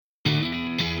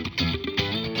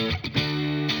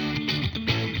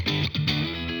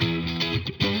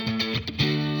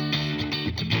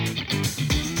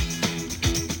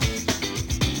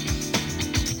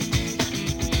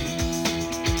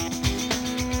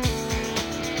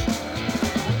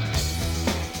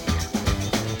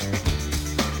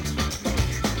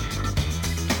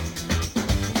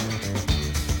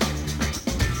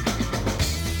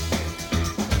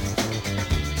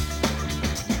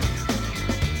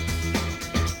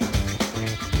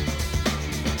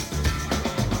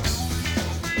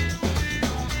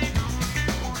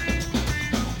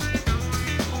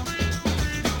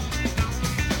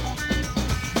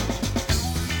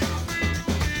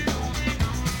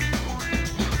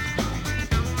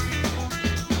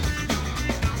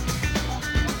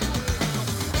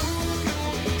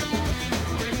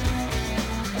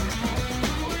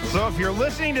if you're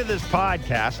listening to this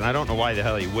podcast, and I don't know why the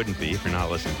hell you wouldn't be if you're not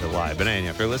listening to it live, but anyway,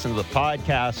 if you're listening to the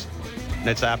podcast, and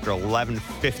it's after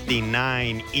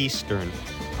 11:59 Eastern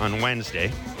on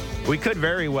Wednesday, we could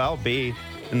very well be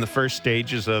in the first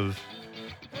stages of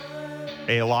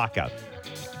a lockout,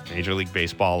 Major League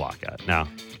Baseball lockout. Now,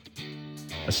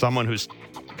 as someone who's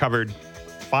covered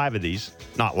 5 of these,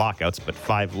 not lockouts, but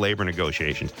 5 labor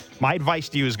negotiations, my advice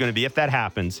to you is going to be, if that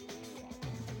happens,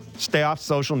 stay off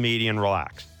social media and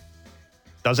relax.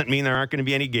 Doesn't mean there aren't going to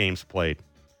be any games played.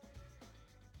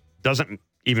 Doesn't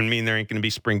even mean there ain't going to be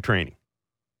spring training.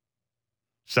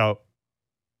 So,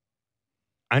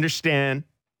 I understand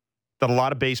that a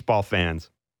lot of baseball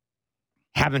fans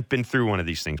haven't been through one of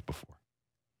these things before.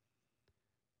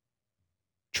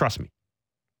 Trust me.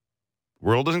 The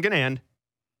world isn't going to end.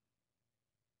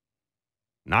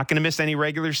 Not going to miss any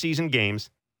regular season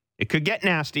games. It could get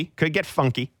nasty, could get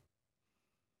funky.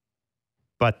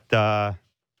 But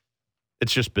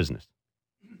it's just business.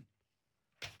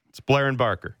 It's Blair and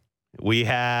Barker. We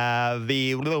have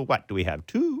what do we have?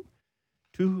 Two.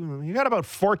 We got about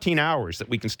 14 hours that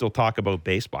we can still talk about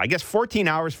baseball. I guess 14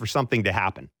 hours for something to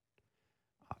happen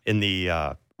in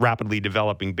the rapidly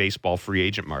developing baseball free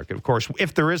agent market. Of course,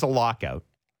 if there is a lockout,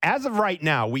 as of right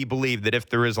now, we believe that if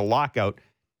there is a lockout,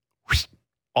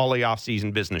 all the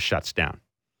offseason business shuts down.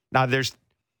 Now,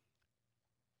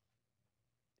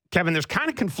 Kevin, there's kind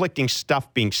of conflicting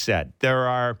stuff being said. There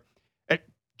are,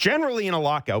 generally in a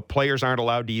lockout, players aren't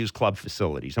allowed to use club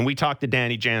facilities. And we talked to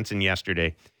Danny Jansen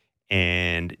yesterday,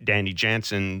 and Danny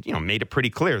Jansen, made it pretty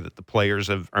clear that the players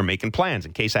are making plans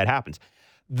in case that happens.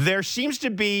 There seems to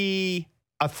be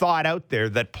a thought out there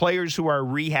that players who are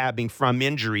rehabbing from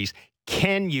injuries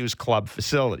can use club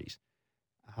facilities.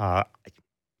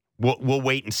 We'll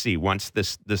wait and see once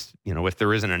this if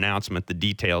there is an announcement, the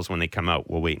details when they come out,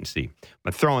 we'll wait and see.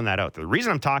 But throwing that out there, the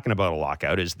reason I'm talking about a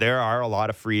lockout is there are a lot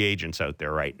of free agents out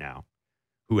there right now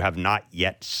who have not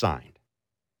yet signed.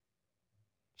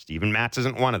 Steven Matz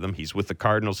isn't one of them. He's with the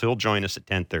Cardinals. He'll join us at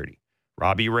 10:30.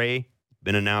 Robbie Ray,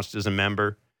 been announced as a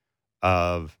member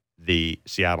of the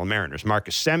Seattle Mariners.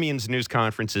 Marcus Semion's news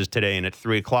conference is today, and at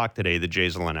 3 o'clock today, the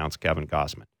Jays will announce Kevin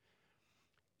Gausman.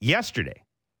 Yesterday,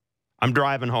 I'm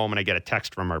driving home, and I get a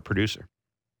text from our producer,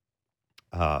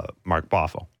 Mark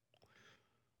Boffo,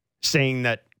 saying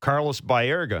that Carlos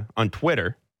Baerga on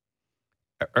Twitter,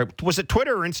 or was it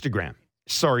Twitter or Instagram?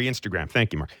 Sorry, Instagram.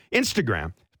 Thank you, Mark.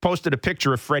 Instagram posted a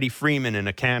picture of Freddie Freeman in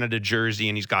a Canada jersey,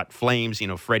 and he's got flames,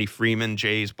 Freddie Freeman,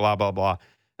 Jays, blah, blah, blah.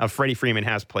 Now, Freddie Freeman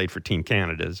has played for Team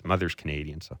Canada. His mother's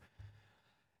Canadian. So,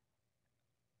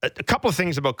 a couple of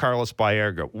things about Carlos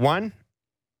Baerga. One,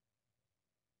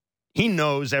 he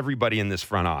knows everybody in this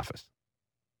front office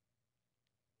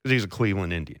because he's a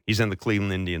Cleveland Indian. He's in the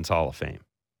Cleveland Indians Hall of Fame.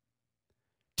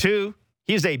 2,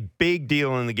 he's a big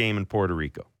deal in the game in Puerto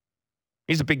Rico.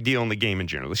 He's a big deal in the game in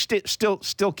general. He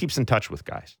still keeps in touch with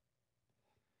guys.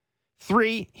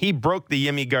 3, he broke the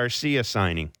Yimi Garcia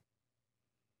signing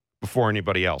before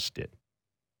anybody else did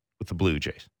with the Blue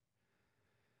Jays.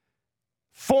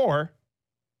 4,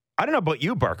 I don't know about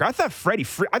you, Barker. I thought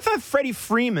Freddie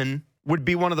Freeman would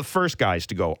be one of the first guys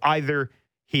to go. Either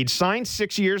he'd sign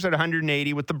 6 years at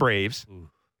 180 with the Braves,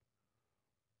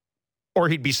 or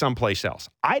he'd be someplace else.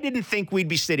 I didn't think we'd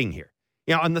be sitting here.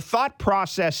 And the thought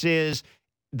process is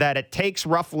that it takes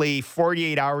roughly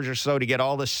 48 hours or so to get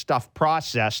all this stuff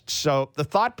processed. So the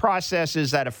thought process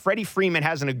is that if Freddie Freeman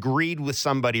hasn't agreed with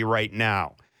somebody right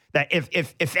now, that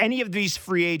if any of these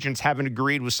free agents haven't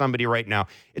agreed with somebody right now,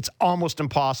 it's almost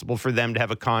impossible for them to have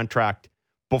a contract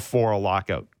before a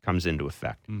lockout comes into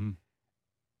effect. Mm-hmm.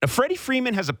 Now, Freddie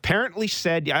Freeman has apparently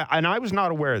said, and I was not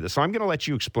aware of this, so I'm going to let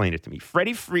you explain it to me.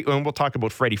 And we'll talk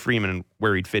about Freddie Freeman and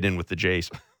where he'd fit in with the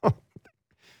Jays.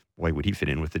 Boy, would he fit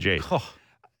in with the Jays. Oh.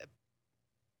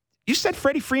 You said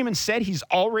Freddie Freeman said he's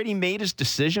already made his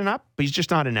decision up, but he's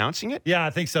just not announcing it? Yeah,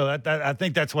 I think so. I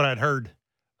think that's what I'd heard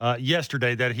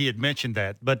yesterday, that he had mentioned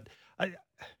that. But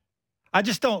I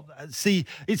just don't see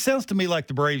 – it sounds to me like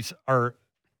the Braves are –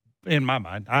 in my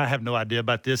mind, I have no idea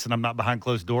about this, and I'm not behind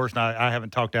closed doors, and I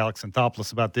haven't talked to Alex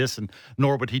Anthopoulos about this, and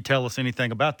nor would he tell us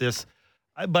anything about this.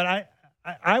 But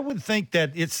I would think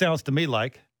that it sounds to me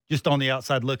like, just on the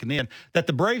outside looking in, that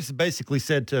the Braves basically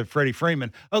said to Freddie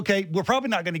Freeman, okay, we're probably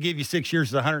not going to give you 6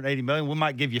 years at $180 million. We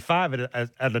might give you 5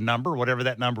 at a number, whatever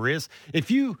that number is. If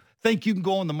you think you can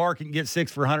go on the market and get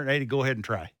 6 for $180, go ahead and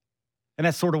try. And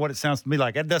that's sort of what it sounds to me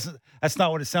like. That's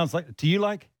not what it sounds like to you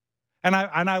like. And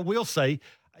I will say,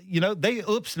 they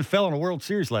oops and fell in a World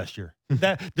Series last year.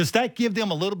 Does that give them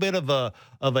a little bit of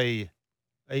a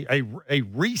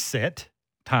reset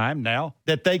time now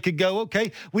that they could go,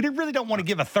 okay, we really don't want to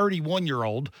give a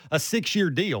 31-year-old a 6-year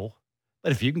deal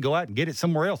But if you can go out and get it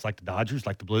somewhere else, like the Dodgers,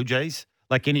 like the Blue Jays,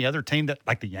 like any other team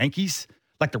like the Yankees,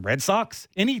 like the Red Sox,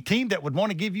 any team that would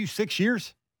want to give you 6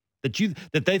 years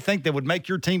that they think that would make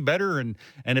your team better, and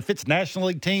if it's National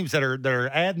League teams that are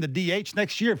adding the DH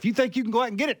next year, if you think you can go out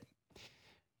and get it,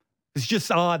 it's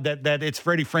just odd that it's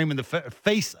Freddie Freeman, the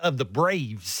face of the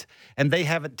Braves, and they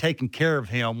haven't taken care of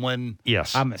him when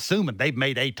I'm assuming they've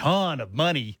made a ton of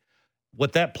money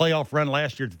with that playoff run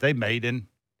last year that they made, and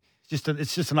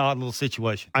it's just an odd little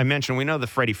situation. I mentioned we know that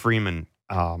Freddie Freeman,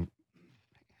 I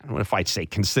don't know if I'd say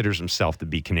considers himself to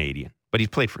be Canadian, but he's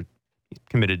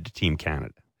committed to Team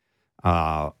Canada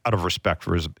out of respect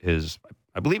for his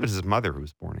I believe it's his mother who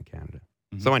was born in Canada.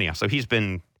 Mm-hmm. So anyhow, he's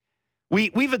been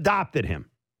we've adopted him.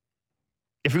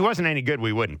 If he wasn't any good,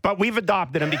 we wouldn't. But we've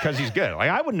adopted him because he's good. Like,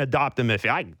 I wouldn't adopt him if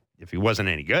he wasn't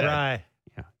any good. Right.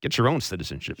 Yeah. Get your own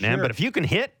citizenship, man. Sure. But if you can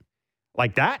hit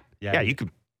like that, you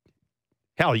could.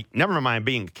 Hell, never mind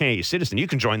being a Canadian citizen. You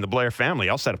can join the Blair family.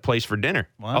 I'll set a place for dinner.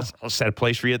 Wow. I'll set a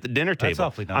place for you at the dinner table. That's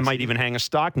awfully nice. I might even hang a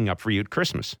stocking up for you at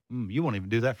Christmas. You won't even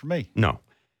do that for me. No.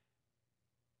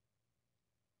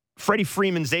 Freddie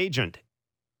Freeman's agent,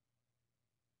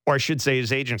 or I should say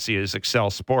his agency, is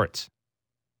Excel Sports.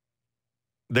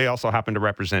 They also happen to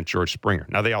represent George Springer.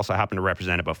 Now, they also happen to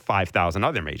represent about 5,000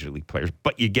 other Major League players,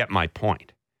 but you get my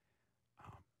point.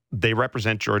 They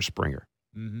represent George Springer.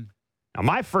 Mm-hmm. Now,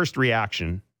 my first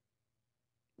reaction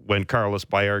when Carlos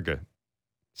Baerga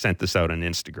sent this out on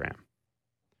Instagram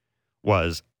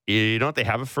was, don't they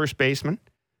have a first baseman?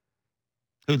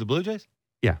 Who, the Blue Jays?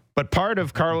 Yeah. But part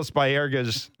of Carlos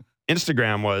Baerga's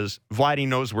Instagram was, Vladdy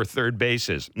knows where third base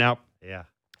is. Now,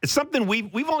 it's something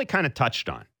we've only kind of touched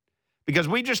on. Because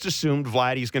we just assumed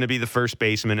Vladdy's going to be the first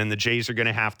baseman and the Jays are going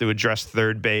to have to address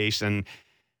third base.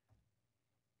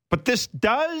 But this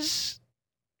does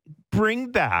bring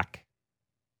back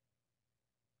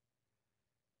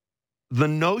the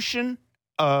notion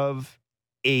of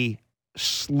a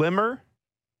slimmer,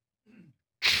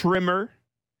 trimmer,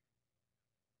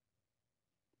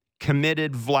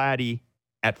 committed Vladdy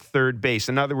at third base.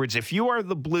 In other words, if you are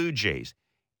the Blue Jays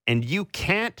and you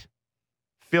can't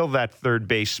fill that third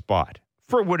base spot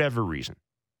for whatever reason,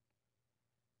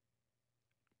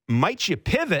 might you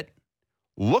pivot,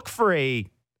 look for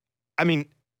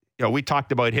we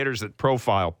talked about hitters that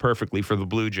profile perfectly for the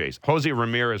Blue Jays. Jose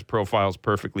Ramirez profiles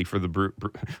perfectly for the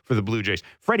Blue Jays.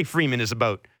 Freddie Freeman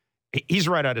he's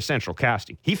right out of Central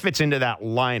Casting. He fits into that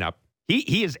lineup.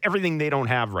 He is everything they don't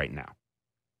have right now.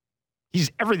 He's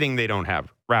everything they don't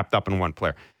have wrapped up in one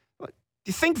player. Do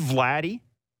you think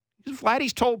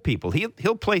Vladdy's told people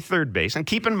he'll play third base. And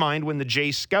keep in mind when the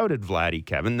Jays scouted Vladdy,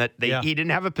 Kevin, that he didn't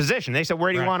have a position. They said,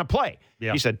 where do you want to play?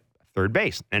 Yeah. He said, third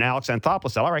base. And Alex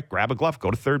Anthopoulos said, all right, grab a glove,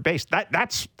 go to third base.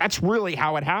 That's really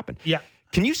how it happened. Yeah.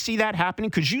 Can you see that happening?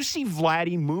 Could you see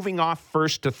Vladdy moving off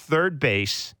first to third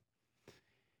base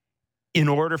in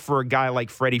order for a guy like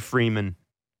Freddie Freeman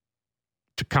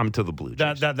to come to the Blue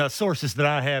Jays? The sources that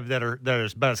I have that are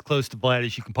about as close to Vladdy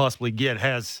as you can possibly get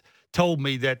has told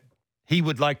me that he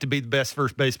would like to be the best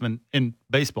first baseman in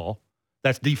baseball.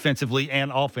 That's defensively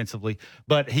and offensively.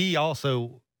 But he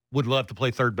also would love to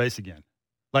play third base again.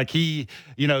 Like you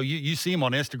see him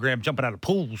on Instagram jumping out of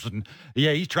pools, and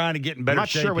he's trying to get in better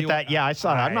shape. I'm not sure with that. Yeah, I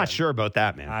saw that. I'm not sure about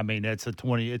that, man. I mean, it's a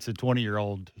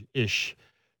 20-year-old ish,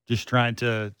 just trying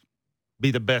to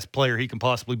be the best player he can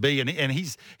possibly be, and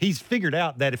he's figured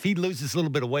out that if he loses a little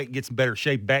bit of weight and gets in better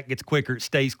shape, back gets quicker, it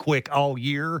stays quick all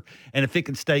year, and if it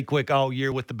can stay quick all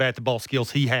year with the bat-to-ball skills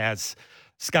he has,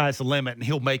 sky's the limit, and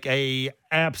he'll make a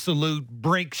absolute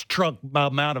Brinks truck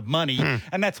amount of money,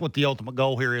 and that's what the ultimate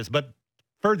goal here is. But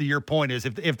further, your point is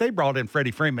if they brought in Freddie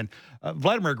Freeman,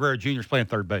 Vladimir Guerrero Jr. is playing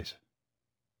third base.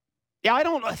 Yeah, I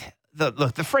don't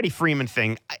the Freddie Freeman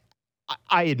thing.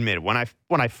 I admit when I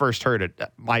first heard it,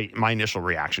 my initial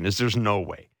reaction is there's no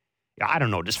way. I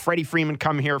don't know. Does Freddie Freeman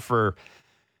come here for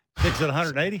 6 and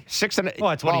 180? 6 and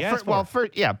that's what he asked for. Well,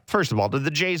 first of all, did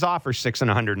the Jays offer 6 and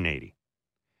 180?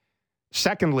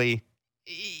 Secondly,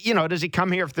 does he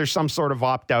come here if there's some sort of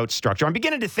opt-out structure? I'm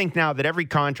beginning to think now that every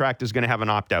contract is going to have an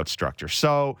opt-out structure.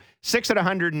 So 6 at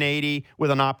 180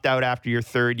 with an opt-out after your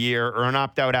third year or an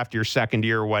opt-out after your second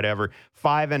year or whatever.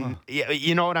 5 and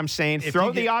you know what I'm saying?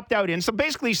 Throw the opt-out in. So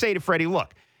basically say to Freddie,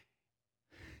 look,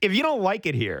 if you don't like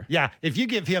it here. Yeah, if you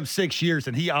give him 6 years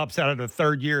and he opts out of the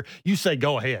third year, you say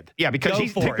go ahead. Yeah, because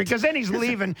then he's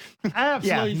leaving. Absolutely.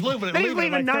 Yeah. He's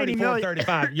leaving like $90 million.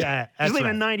 35. Yeah, he's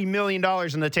leaving $90 million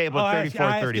on the table at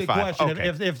 34-35.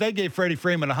 Okay. If they gave Freddie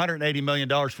Freeman $180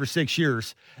 million for 6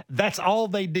 years, that's all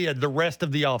they did the rest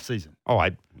of the offseason. Oh,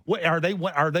 are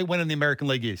they winning the American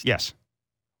League East? Yes.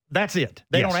 That's it.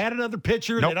 They Yes. don't add another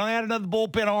pitcher. Nope. They don't add another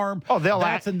bullpen arm. Oh,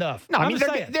 That's enough. No, I I'm mean, just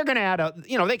saying. they're going to add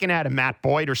they can add a Matt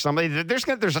Boyd or somebody. There's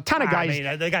a ton of guys. I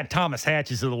mean, they got Thomas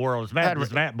Hatches of the world.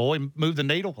 Does Matt Boyd move the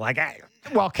needle?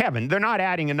 Well, Kevin, they're not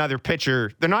adding another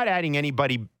pitcher. They're not adding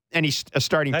a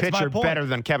starting That's my pitcher point. better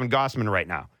than Kevin Gossman right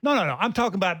now. No. I'm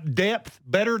talking about depth,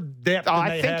 better depth. Oh, than I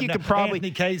they think have you now. could probably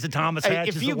Anthony Case and Thomas Hey,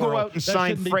 Hatches. if you of the go world, out and that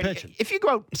sign shouldn't be Freddie, pitching. if you go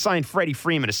out and sign Freddie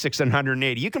Freeman at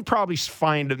 $680, you can probably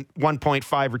find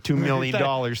 $1.5 or $2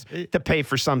 million to pay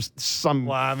for some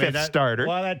fifth starter.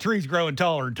 Well, that tree's growing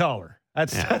taller and taller.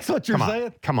 That's what you're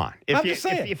saying. Come on. I'm just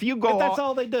saying. If you go, that's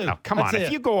all they do. No, come That's on. it.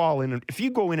 If you go all in, if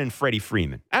you go in Freddie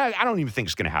Freeman, I don't even think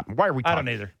it's going to happen. Why are we talking? I don't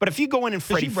either. But if you go in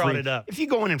Freddie you brought Freeman, it up. if you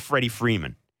go in Freddie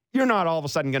Freeman, you're not all of a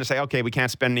sudden going to say, okay, we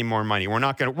can't spend any more money. We're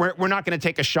not going to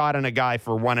take a shot on a guy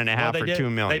for $1.5 or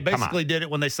 $2 million. They basically did it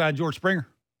when they signed George Springer.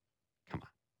 Come on.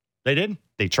 They didn't.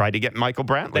 They tried to get Michael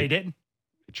Brantley. They didn't.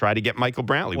 They tried to get Michael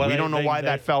Brantley. Well, we don't know why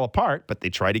that fell apart, but they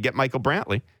tried to get Michael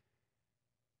Brantley.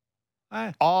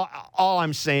 All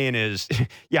I'm saying is,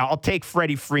 yeah, I'll take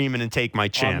Freddie Freeman and take my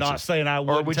chances. I'm not saying I would.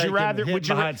 Or would you rather? Would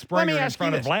you behind Springer let me in ask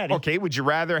front you of this. Vladdy? Okay, would you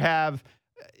rather have?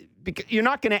 Because you're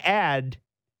not going to add.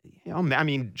 I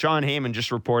mean, John Heyman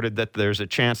just reported that there's a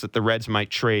chance that the Reds might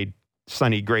trade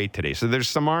Sonny Gray today. So there's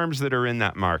some arms that are in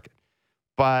that market.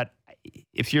 But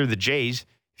if you're the Jays,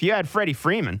 if you had Freddie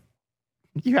Freeman,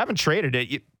 you haven't traded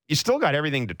it. You still got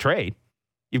everything to trade.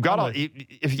 You've got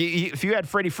if you had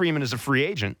Freddie Freeman as a free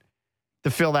agent to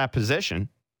fill that position,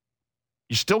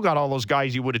 you still got all those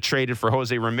guys you would have traded for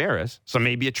Jose Ramirez. So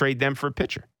maybe you trade them for a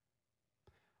pitcher.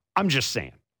 I'm just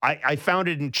saying. I found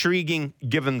it intriguing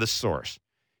given the source,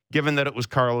 given that it was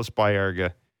Carlos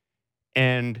Baerga,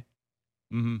 and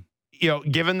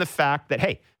given the fact that,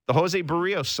 hey, the Jose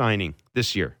Barrios signing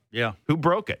this year. Yeah. Who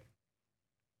broke it?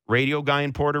 Radio guy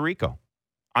in Puerto Rico.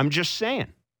 I'm just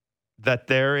saying that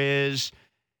there is,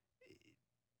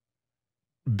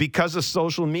 because of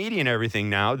social media and everything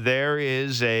now, there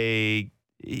is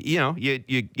you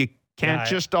can't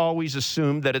just always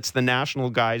assume that it's the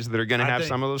national guys that are going to have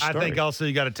some of those stories. I think also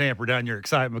you got to tamper down your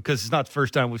excitement because it's not the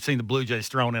first time we've seen the Blue Jays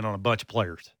thrown in on a bunch of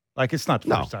players. It's not the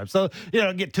first time. So,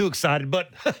 don't get too excited. But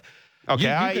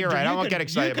okay, you're right. I won't get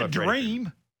excited about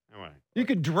dream. You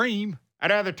could dream.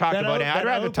 I'd rather talk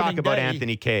about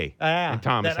Anthony Kay and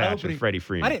Thomas Hatch and Freddie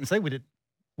Freeman. I didn't say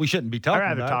we shouldn't be talking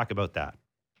about it. I'd rather talk about that.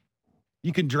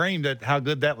 You can dream that how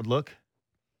good that would look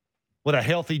with a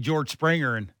healthy George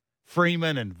Springer and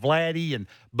Freeman and Vladdy and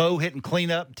Bo hitting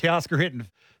cleanup, Teoscar hitting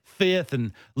fifth,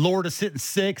 and Lourdes hitting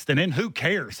sixth, and then who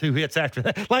cares who hits after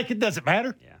that? It doesn't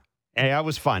matter. Yeah. Hey, that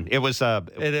was fun. It was.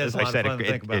 It is. As I said,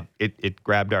 it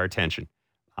grabbed our attention.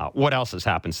 What else has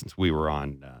happened since we were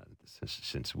on?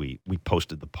 Since we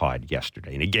posted the pod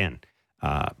yesterday, and again,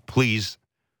 please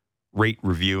rate,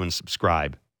 review, and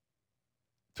subscribe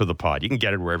to the pod. You can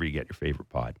get it wherever you get your favorite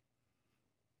pod.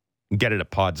 You can get it at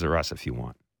Pods or Us if you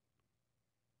want.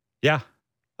 Yeah.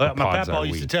 My papa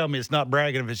used to tell me it's not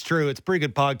bragging if it's true. It's a pretty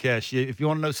good podcast if you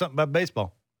want to know something about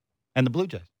baseball and the Blue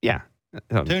Jays. Yeah.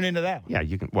 Tune into that one. Yeah,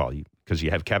 you can. Well, because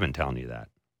you have Kevin telling you that.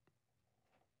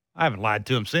 I haven't lied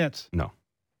to him since. No.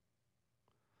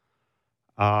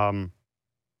 I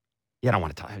don't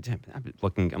want to talk.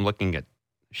 I'm looking at.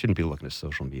 Shouldn't be looking at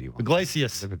social media.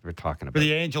 Iglesias. We're talking about for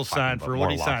the Angels signed for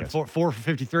what he signed 4 for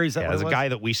 53. Is that there's a guy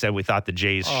that we said we thought the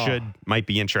Jays might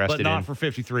be interested in, but not for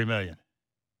 $53 million.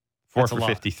 4 for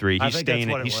 53. He's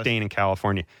staying in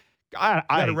California. Got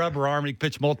a rubber arm and he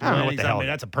pitched multiple innings.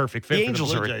 That's a perfect fit for the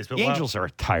Blue Jays. The Angels are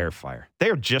a tire fire. They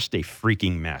are just a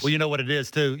freaking mess. Well, you know what it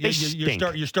is, too?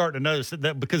 You're starting to notice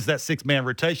that because of that six-man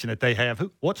rotation that they have.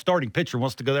 What starting pitcher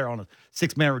wants to go there on a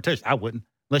six-man rotation? I wouldn't,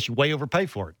 unless you way overpay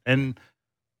for it. And,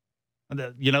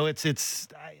 it's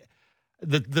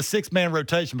the six-man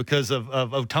rotation because of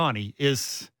Ohtani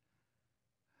is,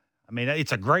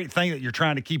 it's a great thing that you're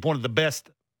trying to keep one of the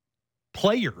best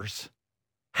players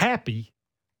happy.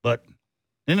 But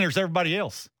then there's everybody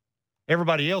else.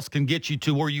 Everybody else can get you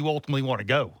to where you ultimately want to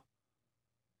go.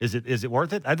 Is it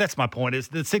worth it? That's my point. Is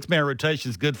the six-man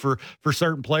rotation is good for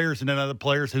certain players and then other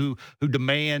players who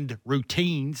demand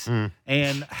routines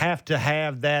and have to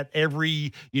have that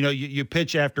every, you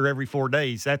pitch after every 4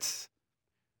 days. That's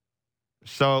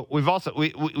so we've also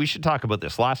we should talk about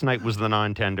this. Last night was the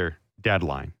non-tender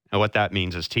deadline. And what that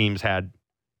means is teams had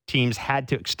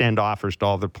to extend offers to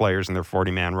all their players in their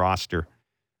 40-man roster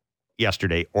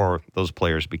yesterday, or those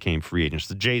players became free agents.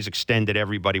 The Jays extended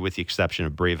everybody with the exception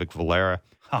of Breivik Valera,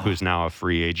 who's now a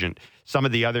free agent. Some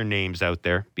of the other names out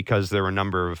there, because there were a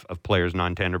number of players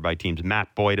non-tendered by teams.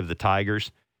 Matt Boyd of the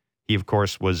Tigers. He, of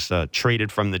course, was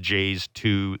traded from the Jays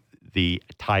to the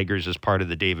Tigers as part of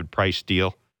the David Price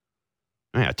deal.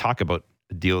 Yeah, talk about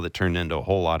a deal that turned into a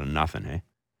whole lot of nothing, eh?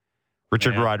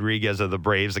 Richard Rodriguez of the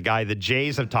Braves, a guy the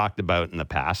Jays have talked about in the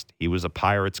past. He was a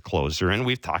Pirates closer, and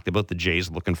we've talked about the Jays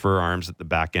looking for arms at the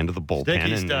back end of the bullpen.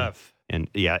 Sticky stuff. And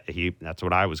yeah, that's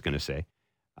what I was going to say.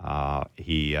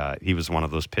 He was one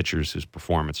of those pitchers whose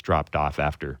performance dropped off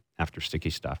after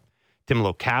sticky stuff. Tim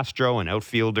Locastro, an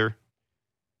outfielder,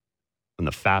 one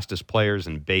of the fastest players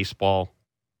in baseball.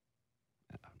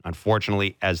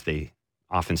 Unfortunately, as they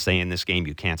often say in this game,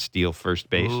 you can't steal first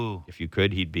base. Ooh. If you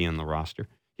could, he'd be on the roster.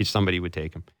 Somebody would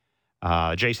take him.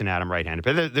 Jason Adam, right-handed.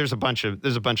 But there's a bunch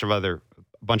of other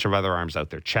arms out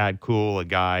there. Chad Kuhl, a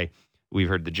guy we've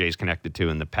heard the Jays connected to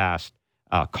in the past.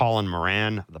 Colin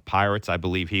Moran, the Pirates, I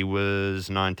believe he was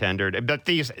non-tendered. But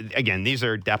these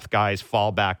are depth guys,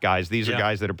 fallback guys. These are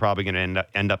guys that are probably going to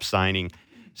end up signing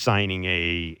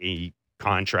a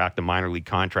contract, a minor league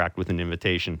contract with an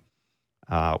invitation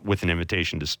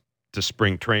to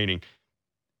spring training.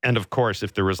 And of course,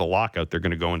 if there is a lockout, they're going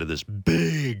to go into this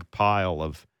big pile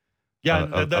of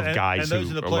guys. And those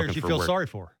are the players you feel sorry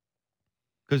for,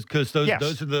 because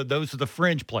those are the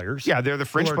fringe players. Yeah, they're the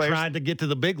fringe who are players trying to get to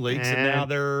the big leagues, and now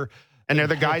they're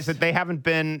the guys that they haven't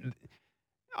been.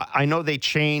 I know they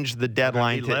changed the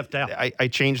deadline. Left out. They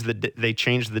changed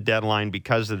the deadline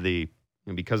because of the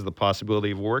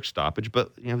possibility of work stoppage.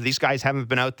 But these guys haven't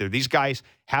been out there. These guys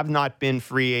have not been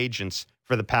free agents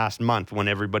for the past month when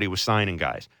everybody was signing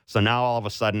guys. So now all of a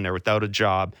sudden they're without a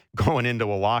job going into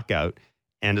a lockout.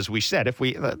 And as we said,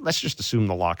 let's just assume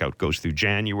the lockout goes through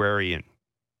January and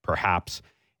perhaps,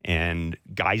 and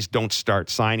guys don't start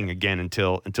signing again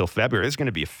until February. There's going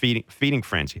to be a feeding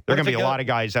frenzy. There are going to be a lot of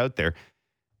guys out there.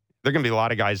 There are going to be a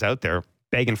lot of guys out there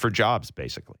begging for jobs,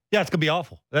 basically. Yeah, it's going to be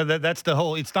awful. That's the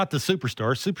whole. It's not the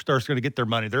superstars. Superstars going to get their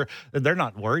money. They're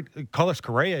not worried. Carlos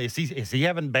Correa, is he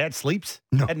having bad sleeps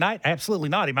at night? Absolutely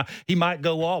not. He might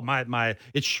go all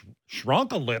it's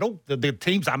shrunk a little. The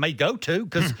teams I may go to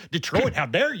because Detroit. How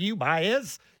dare you,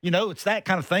 Baez? It's that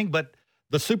kind of thing. But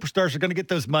the superstars are going to get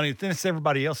those money. Then it's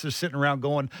everybody else who's sitting around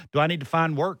going, "Do I need to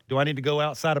find work? Do I need to go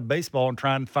outside of baseball and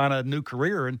try and find a new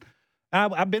career?" And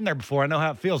I've been there before. I know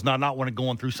how it feels. Not want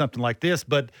going through something like this,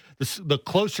 but the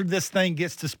closer this thing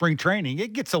gets to spring training,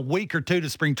 it gets a week or two to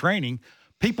spring training.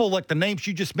 People like the names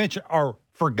you just mentioned are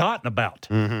forgotten about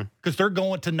because they're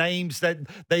going to names that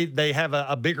they have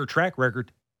a bigger track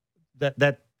record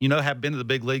that have been to the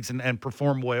big leagues and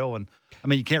perform well. And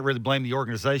you can't really blame the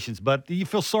organizations, but you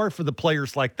feel sorry for the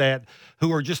players like that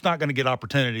who are just not going to get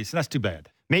opportunities, and that's too bad.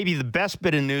 Maybe the best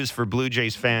bit of news for Blue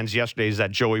Jays fans yesterday is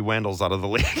that Joey Wendell's out of the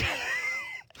league.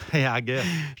 Yeah, I guess.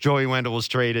 Joey Wendell was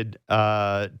traded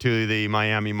to the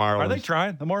Miami Marlins. Are they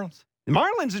trying, the Marlins? The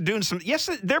Marlins are doing yes,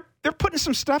 they're putting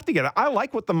some stuff together. I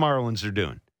like what the Marlins are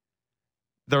doing.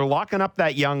 They're locking up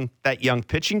that young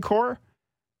pitching core.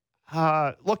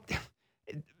 Look,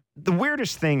 the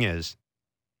weirdest thing is,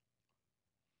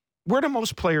 where do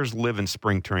most players live in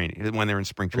spring training when they're in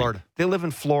spring training? Florida. They live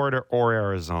in Florida or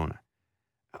Arizona.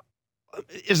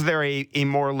 Is there a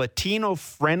more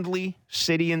Latino-friendly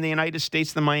city in the United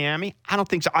States than Miami? I don't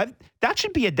think so. That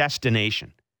should be a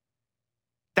destination.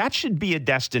 That should be a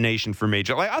destination for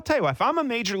major. I'll tell you what, if I'm a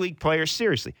major league player,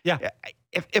 seriously,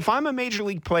 if I'm a major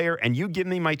league player and you give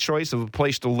me my choice of a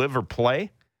place to live or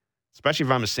play, especially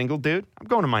if I'm a single dude, I'm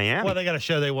going to Miami. Well, they got to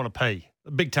show they want to pay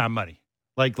big-time money.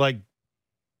 Like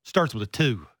starts with a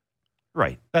 2.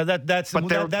 Right. That's when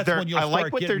you'll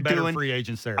start getting better doing. Free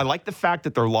agents there. I like the fact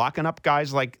that they're locking up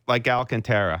guys like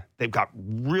Alcantara. They've got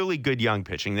really good young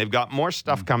pitching. They've got more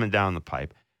stuff coming down the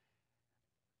pipe.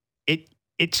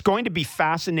 It's going to be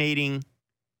fascinating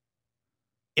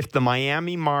if the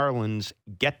Miami Marlins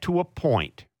get to a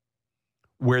point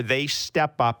where they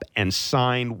step up and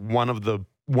sign one of the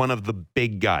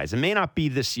big guys. It may not be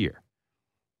this year,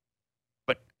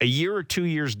 but a year or 2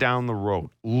 years down the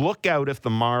road, look out if the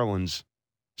Marlins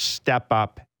step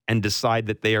up and decide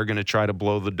that they are going to try to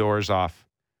blow the doors off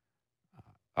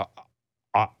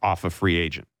a free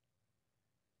agent.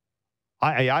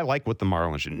 I like what the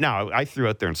Marlins do. Now, I threw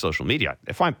out there on social media.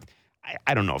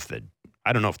 I don't know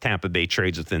if Tampa Bay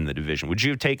trades within the division. Would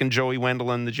you have taken Joey Wendell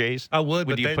and the Jays? I would.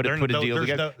 Would you put a deal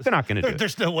together? They're not going to do it.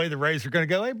 There's no way the Rays are going to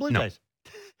go, hey, Blue Jays.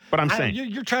 But I'm saying.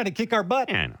 You're trying to kick our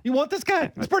butt. Yeah, I know. You want this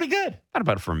guy? It's pretty good. Thought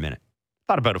about it for a minute.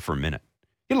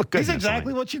 He looked good. He's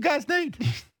exactly what you guys need.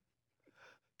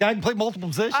 Guy can play multiple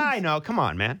positions. I know. Come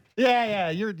on, man.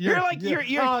 Yeah. You're here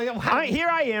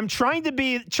I am trying to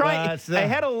be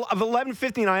ahead of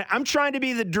 11:59. I'm trying to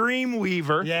be the dream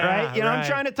weaver, right? I'm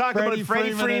trying to talk about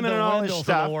Freddie Freeman and all this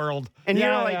stuff. World. And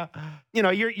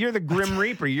you're the Grim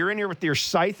Reaper. You're in here with your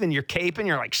scythe and your cape, and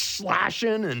you're like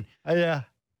slashing and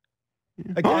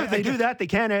Oh, if they do that, they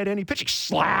can't add any pitching.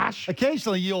 Slash.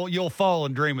 Occasionally, you'll fall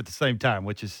and dream at the same time,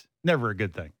 which is never a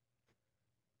good thing.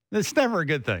 It's never a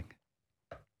good thing.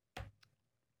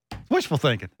 It's wishful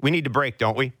thinking. We need to break,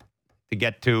 don't we, to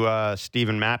get to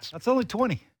Steven Matz? That's only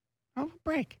 20. Oh,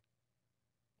 break.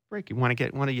 You want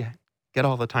to get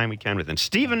all the time we can with him.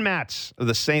 Steven Matz of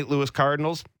the St. Louis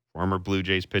Cardinals, former Blue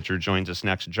Jays pitcher, joins us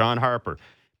next. John Harper,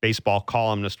 baseball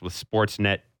columnist with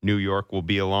Sportsnet New York, will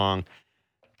be along.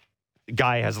 The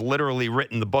guy has literally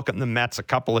written the book on the Mets a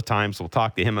couple of times. We'll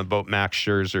talk to him about Max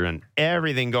Scherzer and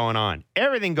everything going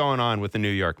on with the New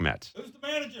York Mets. Who's the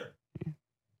manager?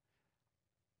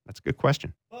 That's a good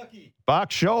question. Bucky.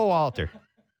 Buck Showalter.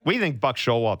 We think Buck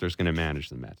Showalter is going to manage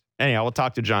the Mets. Anyhow, we'll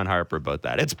talk to John Harper about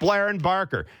that. It's Blair and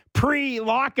Barker,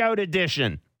 pre-lockout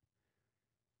edition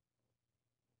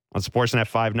on Sportsnet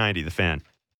 590, The Fan.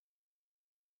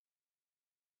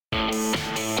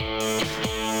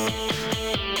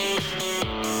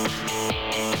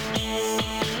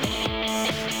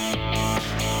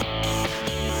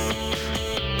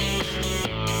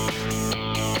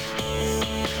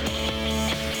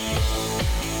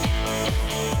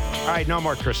 All right, no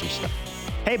more Christmas stuff.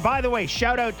 Hey, by the way,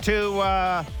 shout out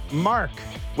to Mark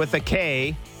with a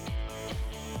K.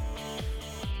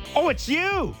 Oh, it's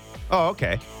you. Oh,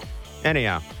 okay.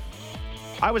 Anyhow,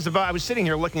 I was sitting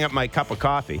here looking at my cup of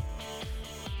coffee.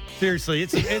 Seriously,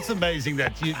 it's amazing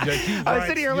that you I was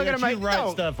sitting here looking at my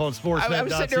stuff on Sportsnet. I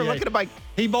was sitting here looking at my.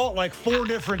 He bought like 4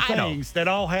 different things that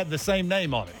all had the same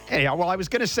name on it. Anyhow, well, I was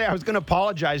going to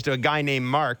apologize to a guy named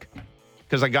Mark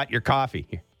because I got your coffee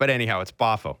here. But anyhow, it's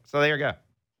Boffo. So there you go.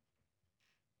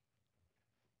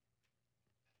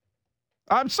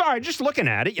 I'm sorry, just looking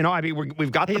at it. You know, I mean,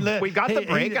 we've got the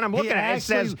break, and I'm looking at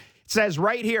it. It says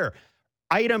right here,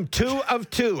 item 2 of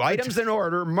 2, items in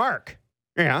order. Mark.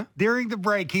 Yeah. During the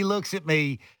break, he looks at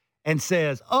me and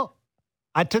says, "Oh,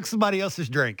 I took somebody else's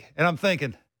drink," and I'm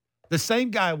thinking, the same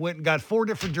guy went and got 4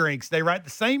 different drinks. They write the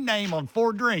same name on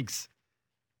 4 drinks.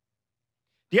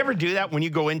 Do you ever do that when you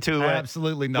go into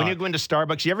absolutely not? When you go into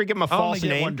Starbucks, you ever give them a false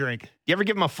name? One drink. You ever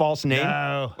give them a false name?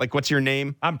 No. Like, what's your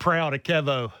name? I'm proud of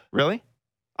Kevo. Really?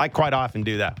 I quite often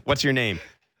do that. What's your name?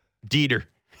 Dieter.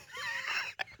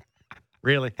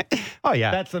 Really? Oh,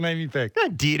 yeah. That's the name you picked.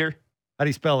 Dieter. How do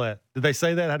you spell that? Did they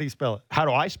say that? How do you spell it? How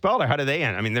do I spell it, or how do they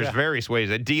end? I mean, there's various ways.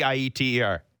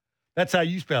 Dieter. That's how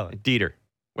you spell it. Dieter.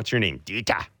 What's your name?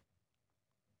 Dieter.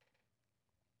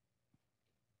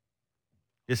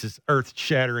 This is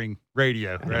earth-shattering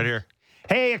radio right here.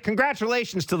 Hey,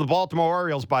 congratulations to the Baltimore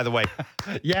Orioles, by the way.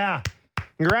 Yeah.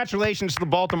 Congratulations to the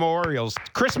Baltimore Orioles.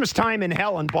 Christmas time in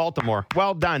hell in Baltimore.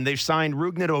 Well done. They've signed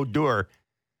Rougned Odor.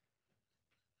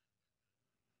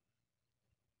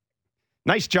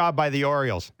 Nice job by the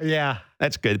Orioles. Yeah.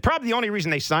 That's good. Probably the only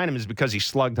reason they signed him is because he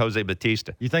slugged Jose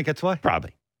Bautista. You think that's why?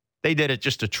 Probably. They did it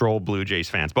just to troll Blue Jays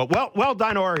fans. But well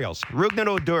done, Orioles. Rougned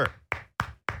Odor.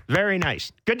 Very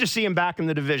nice. Good to see him back in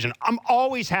the division. I'm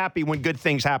always happy when good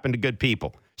things happen to good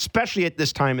people, especially at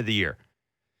this time of the year.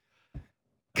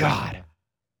 God.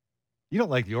 You don't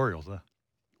like the Orioles, huh?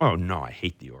 Oh, no, I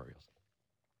hate the Orioles.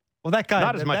 Well, that guy,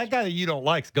 Not as much. That guy that you don't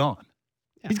like's gone.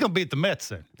 Yeah. He's going to be at the Mets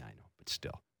soon. I know, but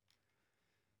still.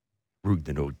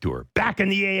 Rougned Odor. Back in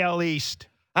the AL East.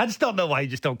 I just don't know why you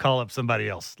just don't call up somebody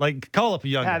else. Like, call up a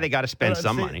young guy. They got to spend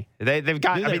some money. They've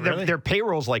got. Really? Their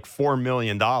payroll's like $4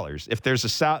 million. If there's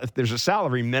a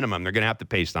salary minimum, they're going to have to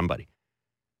pay somebody.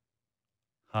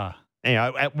 Huh. You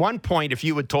know, at one point, if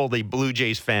you had told a Blue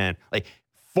Jays fan, like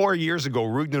 4 years ago,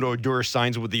 Rougned Odor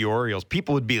signs with the Orioles,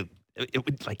 people would be,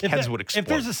 heads would explode. If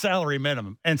there's a salary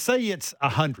minimum, and say it's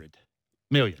 $100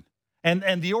 million,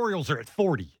 and the Orioles are at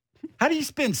 40, how do you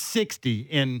spend 60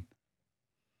 in,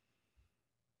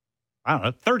 I don't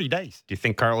know, 30 days? Do you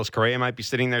think Carlos Correa might be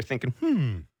sitting there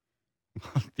thinking,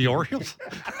 the Orioles?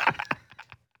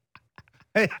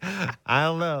 I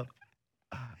don't know.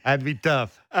 That'd be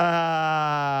tough.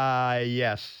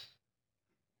 Yes.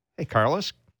 Hey,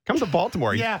 Carlos, come to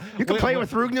Baltimore. Yeah. You can play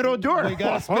with Rougned Odor. We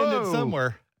got to spend it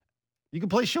somewhere. You can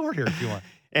play short here if you want.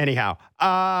 Anyhow,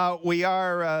 we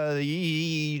are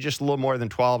just a little more than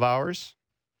 12 hours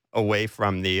away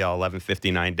from the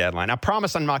 11:59 deadline. I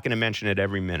promise I'm not going to mention it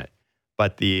every minute,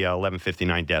 but the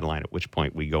 11:59 deadline, at which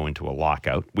point we go into a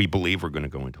lockout. We believe we're going to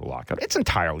go into a lockout. It's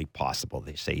entirely possible.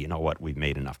 They say, you know what, we've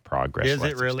made enough progress. Is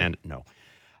it really? Extend it. No.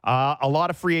 A lot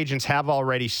of free agents have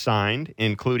already signed,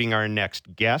 including our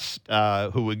next guest,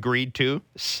 who agreed to,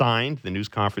 signed. The news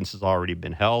conference has already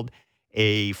been held.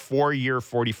 A 4-year,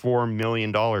 $44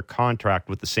 million contract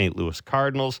with the St. Louis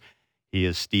Cardinals. He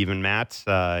is Steven Matz.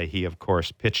 He, of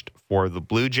course, pitched for the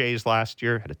Blue Jays last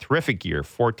year. Had a terrific year,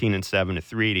 14-7, a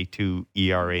 3.82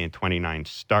 ERA, and 29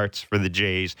 starts for the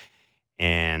Jays.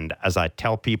 And as I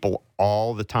tell people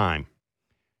all the time,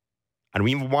 I don't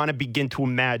even want to begin to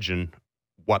imagine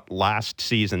what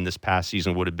this past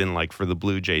season would have been like for the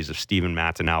Blue Jays if Steven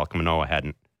Matz and Alek Manoah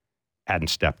hadn't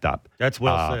stepped up. That's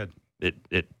well said.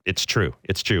 It's true.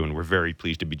 It's true, and we're very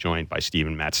pleased to be joined by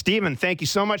Steven Matz. Steven, thank you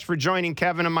so much for joining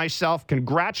Kevin and myself.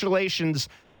 Congratulations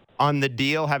on the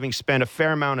deal, having spent a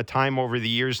fair amount of time over the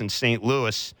years in St.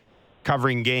 Louis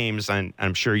covering games, and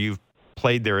I'm sure you've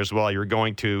played there as well. You're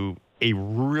going to a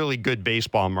really good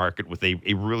baseball market with a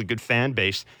really good fan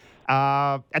base.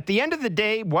 At the end of the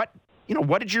day, what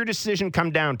did your decision come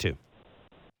down to?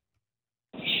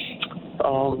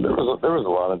 There was a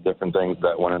lot of different things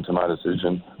that went into my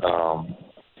decision.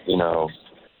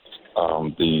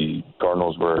 The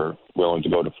Cardinals were willing to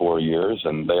go to 4 years,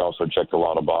 and they also checked a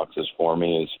lot of boxes for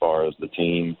me as far as the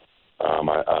team.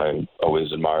 I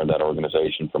always admired that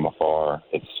organization from afar.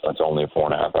 It's only a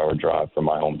 4.5-hour drive from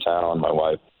my hometown. My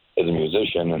wife is a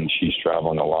musician, and she's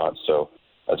traveling a lot. So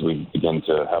as we begin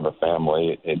to have a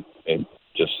family, it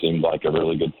just seemed like a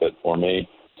really good fit for me,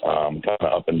 kind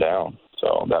of up and down.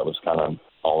 So that was kind of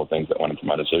all the things that went into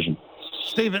my decision.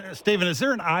 Steven, is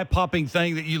there an eye-popping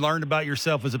thing that you learned about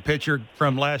yourself as a pitcher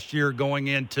from last year going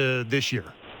into this year?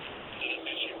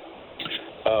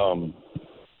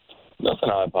 Nothing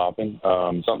eye-popping.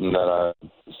 Something that I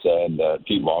said that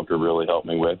Pete Walker really helped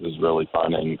me with is really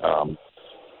finding,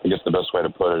 I guess the best way to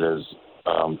put it is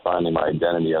finding my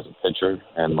identity as a pitcher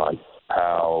and like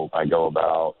how I go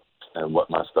about and what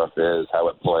my stuff is, how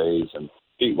it plays, and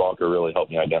Pete Walker really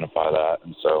helped me identify that.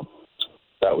 And so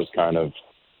that was kind of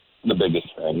the biggest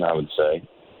thing, I would say.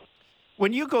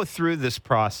 When you go through this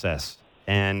process,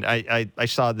 and I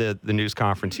saw the news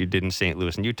conference you did in St.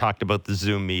 Louis, and you talked about the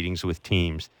Zoom meetings with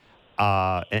teams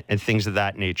and things of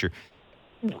that nature.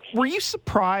 Were you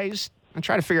surprised? I'm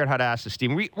trying to figure out how to ask this,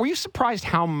 Steve. Were you surprised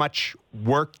how much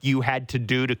work you had to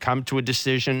do to come to a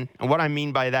decision? And what I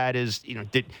mean by that is,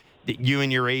 did you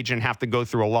and your agent have to go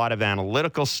through a lot of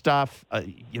analytical stuff?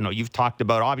 You've talked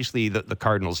about, obviously, the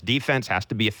Cardinals' defense has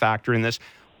to be a factor in this.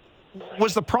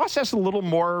 Was the process a little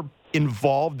more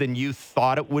involved than you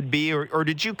thought it would be, or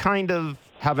did you kind of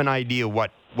have an idea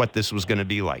what this was going to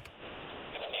be like?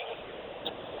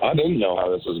 I didn't know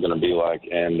how this was going to be like,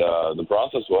 and the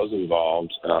process was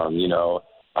involved.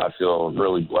 I feel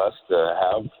really blessed to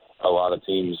have a lot of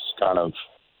teams kind of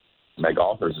make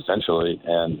offers, essentially,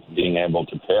 and being able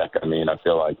to pick. I mean, I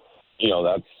feel like,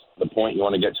 that's the point you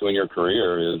want to get to in your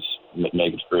career is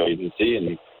make it free agency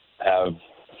and have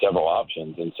several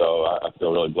options. And so I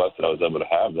feel really blessed that I was able to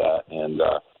have that. And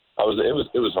it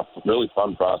was a really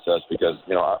fun process because,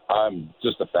 I'm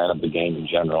just a fan of the game in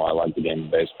general. I like the game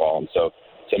of baseball. And so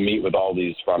to meet with all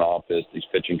these front office, these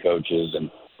pitching coaches, and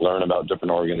learn about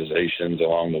different organizations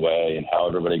along the way and how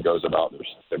everybody goes about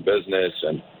their business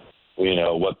and,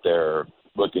 what they're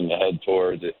looking to head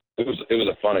towards. It was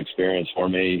a fun experience for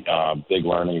me, big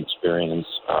learning experience.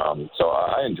 So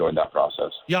I enjoyed that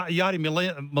process. Yadi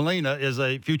Molina is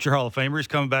a future Hall of Famer. He's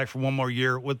coming back for one more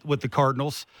year with the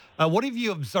Cardinals. What have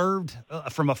you observed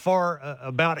from afar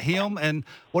about him, and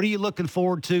what are you looking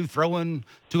forward to throwing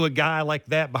to a guy like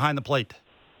that behind the plate?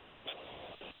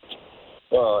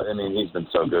 Well, I mean, he's been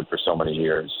so good for so many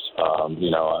years.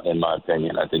 In my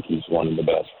opinion, I think he's one of the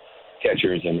best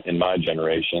catchers in my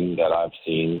generation that I've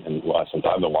seen since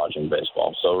I've been watching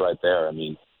baseball. So right there, I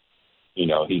mean,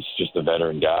 he's just a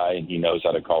veteran guy, and he knows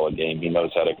how to call a game. He knows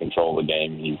how to control the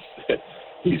game.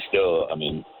 He's still,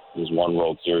 he's won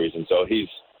World Series, and so he's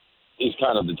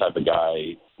kind of the type of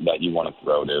guy that you want to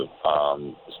throw to,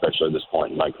 especially at this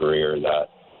point in my career. That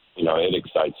it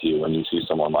excites you when you see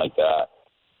someone like that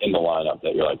in the lineup.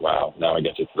 That you're like, wow, now I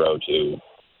get to throw to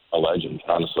a legend.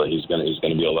 Honestly, he's gonna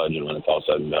be a legend when it's all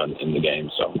said and done in the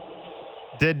game. So,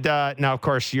 now of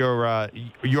course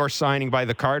your signing by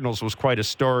the Cardinals was quite a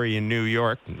story in New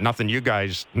York. Nothing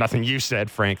you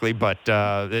said, frankly, but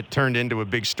it turned into a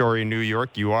big story in New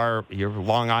York. You're a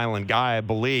Long Island guy, I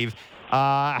believe.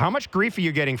 How much grief are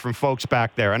you getting from folks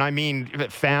back there? And I mean,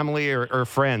 family or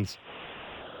friends?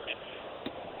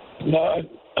 No,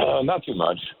 not too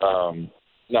much.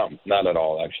 Not at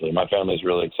all, actually. My family's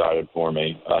really excited for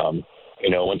me.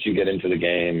 Once you get into the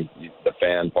game, the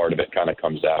fan part of it kind of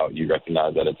comes out. You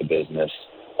recognize that it's a business.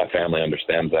 My family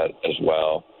understands that as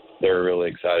well. They're really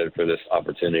excited for this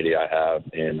opportunity I have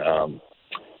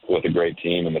with a great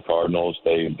team in the Cardinals.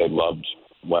 They loved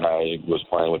when I was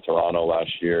playing with Toronto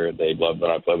last year. They loved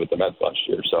when I played with the Mets last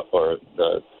year, or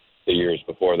the years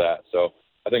before that. So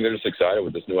I think they're just excited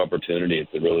with this new opportunity.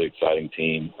 It's a really exciting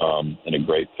team and a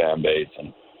great fan base.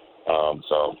 And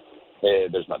so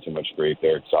there's not too much grief.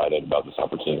 They're excited about this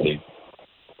opportunity.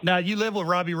 Now, you live with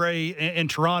Robbie Ray in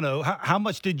Toronto. How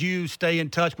much did you stay in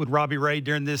touch with Robbie Ray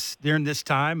during this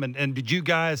time? And did you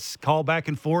guys call back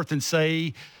and forth and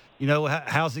say,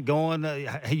 how's it going?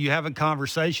 You having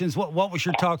conversations? What was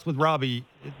your talks with Robbie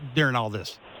during all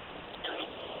this?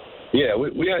 Yeah,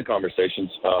 we had conversations.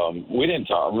 We didn't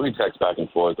talk. We text back and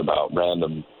forth about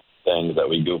random things that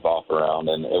we goof off around,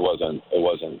 and it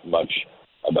wasn't much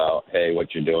about, hey,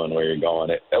 what you're doing, where you're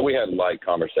going. We had light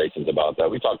conversations about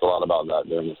that. We talked a lot about that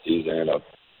during the season of,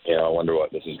 I wonder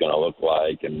what this is going to look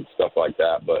like and stuff like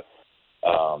that. But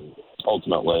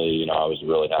ultimately, I was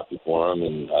really happy for him,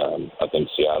 and I think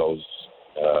Seattle's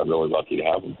really lucky to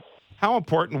have him. How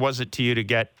important was it to you to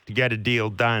get a deal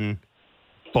done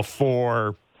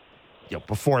before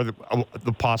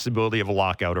the possibility of a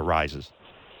lockout arises?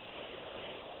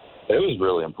 It was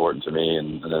really important to me,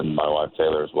 and then my wife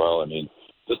Taylor as well. I mean,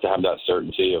 just to have that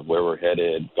certainty of where we're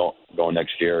headed going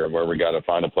next year, and where we got to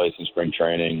find a place in spring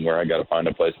training, where I got to find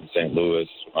a place in St. Louis,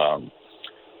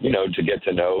 to get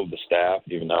to know the staff,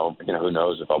 even though, who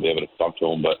knows if I'll be able to talk to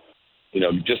them. But,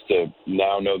 just to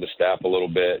now know the staff a little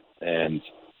bit and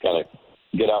kind of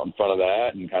get out in front of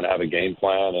that and kind of have a game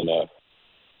plan and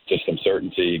just some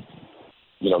certainty,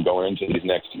 going into these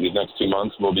next 2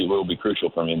 months will be crucial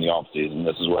for me in the off season.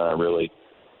 This is where I really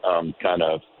kind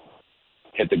of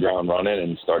hit the ground running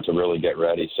and start to really get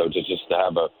ready. So just to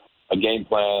have a game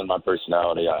plan, my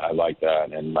personality, I like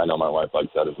that, and I know my wife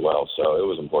likes that as well. So it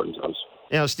was important to us.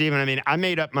 Stephen, I mean, I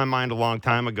made up my mind a long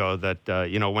time ago that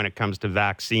when it comes to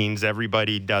vaccines,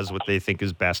 everybody does what they think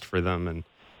is best for them,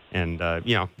 and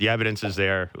the evidence is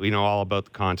there. We know all about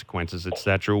the consequences, et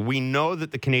cetera. We know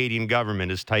that the Canadian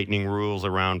government is tightening rules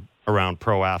around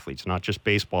pro athletes, not just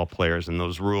baseball players, and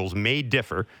those rules may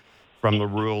differ from the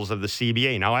rules of the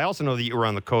CBA. Now, I also know that you were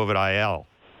on the COVID IL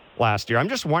last year. I'm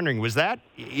just wondering, was that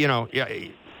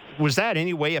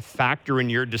any way a factor in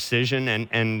your decision?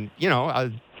 And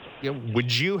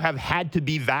would you have had to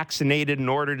be vaccinated in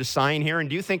order to sign here? And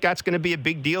do you think that's going to be a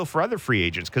big deal for other free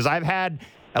agents? Because I've had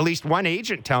at least one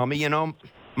agent tell me,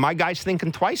 my guy's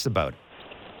thinking twice about it.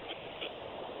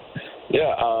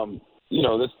 Yeah,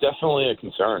 that's definitely a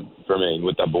concern for me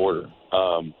with that border.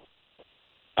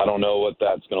 I don't know what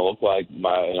that's going to look like.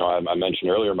 I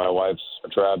mentioned earlier, my wife's a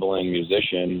traveling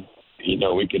musician.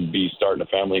 We could be starting a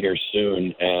family here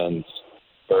soon, and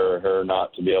for her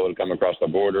not to be able to come across the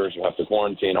borders, we'll have to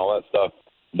quarantine, all that stuff.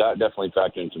 That definitely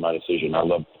factored into my decision. I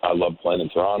love playing in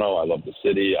Toronto. I love the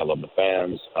city. I love the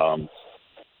fans.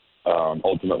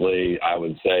 Ultimately, I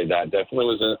would say that definitely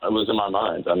was in my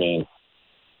mind. I mean,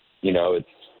 it's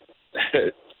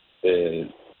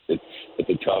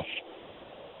a tough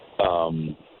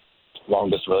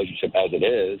long-distance relationship as it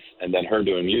is, and then her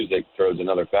doing music throws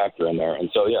another factor in there.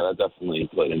 And so, yeah, that definitely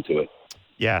played into it.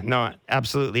 Yeah, no,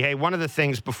 absolutely. Hey, one of the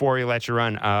things before we let you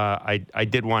run, I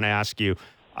did want to ask you,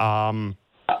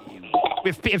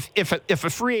 if a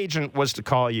free agent was to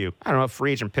call you, I don't know, a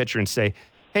free agent pitcher and say,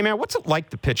 hey, man, what's it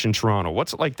like to pitch in Toronto?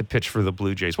 What's it like to pitch for the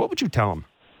Blue Jays? What would you tell him?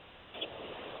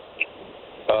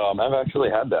 I've actually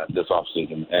had that this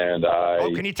offseason, and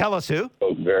can you tell us who?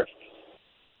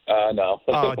 No.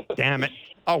 Oh, damn it.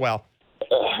 Oh, well.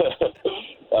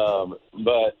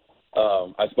 But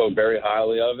I spoke very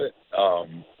highly of it.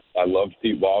 I loved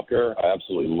Pete Walker. I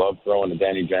absolutely loved throwing to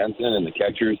Danny Jansen and the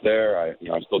catchers there. I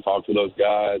still talk to those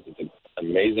guys. It's an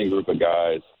amazing group of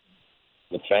guys.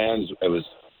 The fans,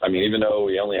 even though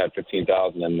we only had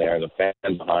 15,000 in there, the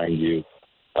fans behind you,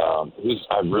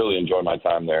 I really enjoyed my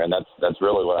time there. And that's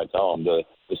really what I tell them. The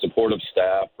supportive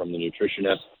staff, from the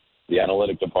nutritionist, the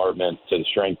analytic department, to the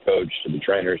strength coach, to the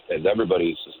trainers, as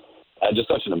everybody's had just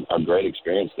such a great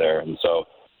experience there. And so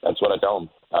that's what I tell them.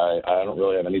 I don't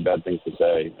really have any bad things to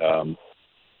say,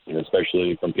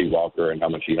 especially from Pete Walker and how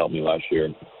much he helped me last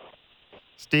year.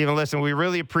 Stephen, listen, we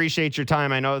really appreciate your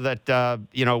time. I know that,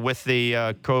 with the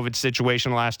COVID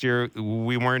situation last year,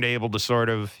 we weren't able to sort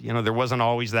of, there wasn't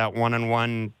always that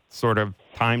one-on-one sort of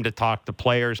time to talk to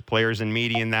players and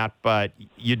media and that, but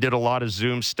you did a lot of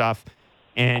Zoom stuff,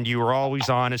 and you were always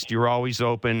honest, you were always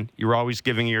open, you were always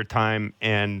giving your time,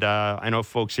 and I know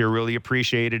folks here really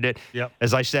appreciated it. Yep.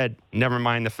 As I said, never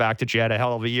mind the fact that you had a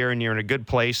hell of a year and you're in a good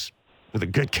place with a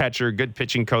good catcher, good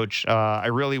pitching coach. I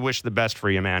really wish the best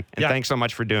for you, man. And thanks so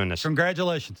much for doing this.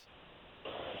 Congratulations.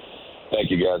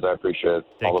 Thank you, guys. I appreciate it.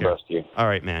 Take All care. The best to you. All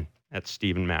right, man. That's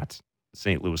Steven Matz,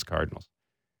 St. Louis Cardinals.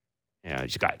 Yeah,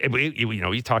 he's got,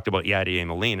 you talked about Yadier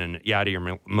Molina,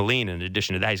 in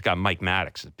addition to that, he's got Mike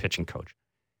Maddox as pitching coach.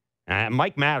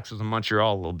 Mike Maddox was in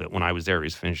Montreal a little bit when I was there. He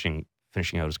was finishing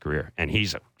out his career, and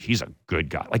he's a good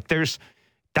guy. Like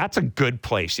that's a good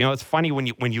place. You know, it's funny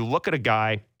when you look at a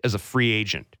guy as a free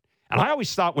agent. And I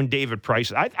always thought when David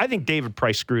Price, I think David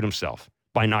Price screwed himself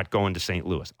by not going to St.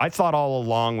 Louis. I thought all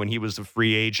along when he was a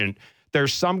free agent,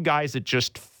 there's some guys that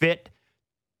just fit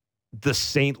the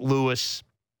St. Louis.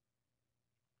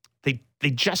 They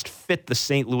just fit the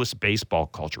St. Louis baseball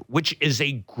culture, which is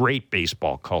a great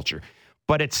baseball culture.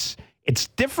 But it's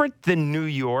different than New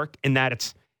York in that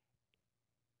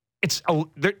it's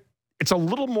a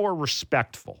little more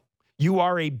respectful. You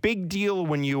are a big deal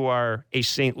when you are a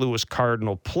St. Louis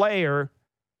Cardinal player,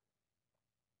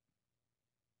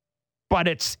 but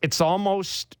it's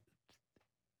almost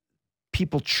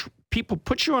people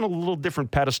put you on a little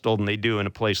different pedestal than they do in a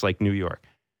place like New York.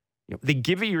 You know, they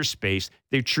give you your space.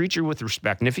 They treat you with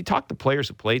respect. And if you talk to players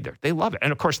who played there, they love it.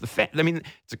 And of course,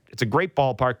 it's a great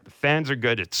ballpark. The fans are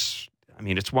good. It's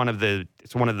one of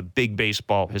the big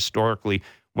baseball, historically,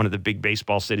 one of the big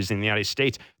baseball cities in the United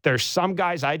States. There are some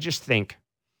guys I just think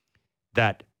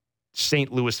that St.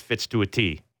 Louis fits to a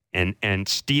T. And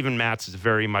Steven Matz is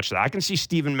very much that. I can see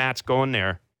Steven Matz going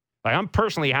there. Like, I'm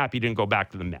personally happy he didn't go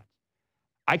back to the Mets.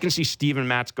 I can see Steven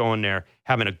Matz going there,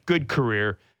 having a good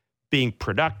career, being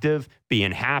productive,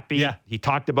 being happy. Yeah. He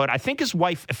talked about, I think his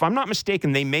wife, if I'm not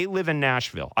mistaken, they may live in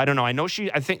Nashville. I don't know. I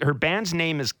think her band's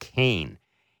name is Kane.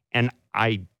 And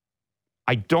I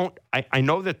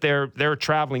know that they're a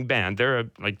traveling band. They're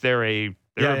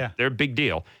a big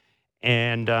deal.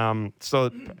 And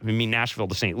Nashville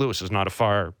to St. Louis is not a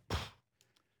far.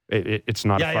 It's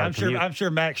not a far. I'm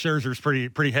sure Max Scherzer's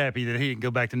pretty happy that he didn't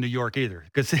go back to New York either,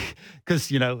 because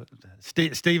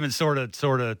Steven sort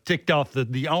of ticked off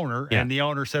the owner, and the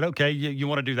owner said, okay, you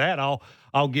want to do that?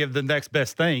 I'll give the next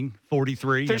best thing,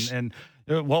 43, and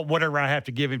whatever I have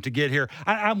to give him to get here.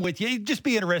 I'm with you. It'd just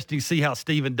be interesting to see how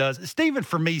Steven does. Steven,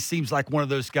 for me, seems like one of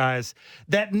those guys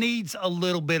that needs a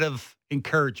little bit of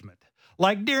encouragement.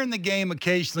 Like during the game,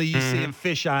 occasionally you see him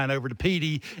fish-eyeing over to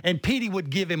Petey, and Petey would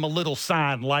give him a little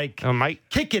sign like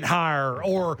kick it higher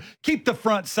or keep the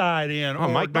front side in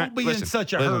or don't be in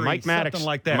such a hurry, something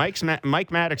like that.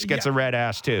 Mike Maddox gets a red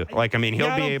ass too. Like, I mean,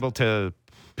 he'll be able to.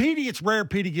 Petey, it's rare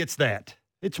Petey gets that.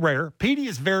 It's rare. Petey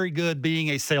is very good being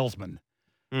a salesman.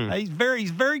 He's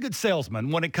very good salesman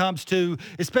when it comes to,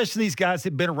 especially these guys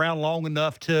that have been around long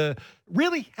enough to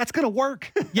really, that's going to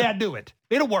work. Yeah, do it.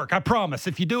 It'll work. I promise.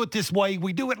 If you do it this way,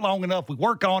 we do it long enough. We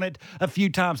work on it a few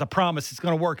times. I promise it's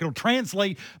going to work. It'll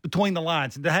translate between the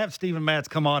lines. And to have Steven Matz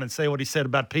come on and say what he said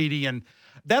about Petey, and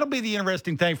that'll be the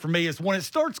interesting thing for me is when it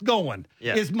starts going,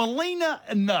 is Molina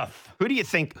enough? Who do you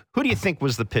think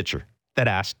was the pitcher that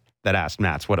asked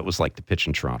Matz what it was like to pitch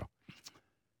in Toronto?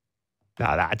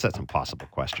 No, that's an impossible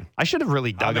question. I should have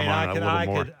really dug him on it a little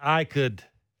more. I could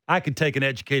take an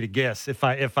educated guess if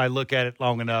I look at it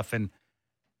long enough, and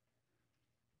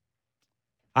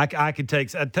I could take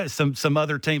some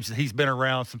other teams that he's been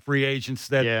around, some free agents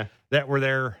that were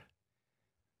there.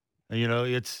 You know,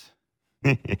 it's.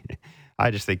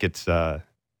 I just think it's. I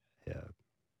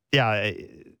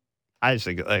just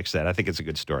think, like I said, I think it's a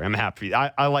good story. I'm happy.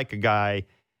 I like a guy.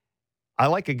 I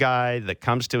like a guy that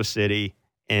comes to a city.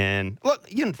 And look,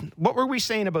 what were we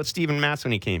saying about Steven Matz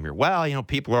when he came here? Well,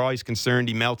 people are always concerned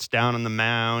he melts down on the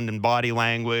mound and body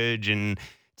language and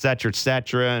et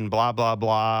cetera, and blah, blah,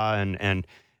 blah. And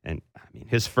I mean,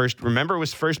 his first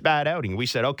bad outing. We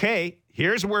said, okay,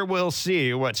 here's where we'll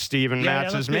see what Steven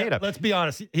Matz is made of. Let's be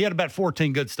honest. He had about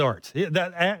 14 good starts.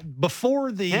 Before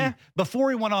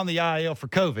he went on the IL for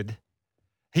COVID,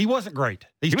 he wasn't great.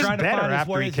 He was better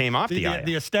after he came off the IL.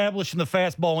 The establishing the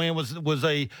fastball in was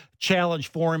a challenge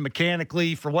for him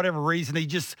mechanically for whatever reason.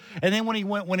 And then when he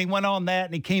went on that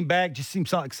and he came back, just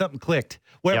seems like something clicked.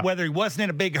 Whether he wasn't in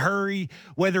a big hurry,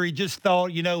 whether he just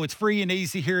thought, it's free and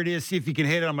easy. Here it is. See if you can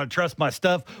hit it. I'm going to trust my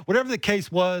stuff. Whatever the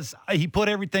case was, he put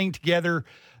everything together.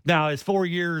 Now, his 4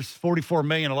 years, $44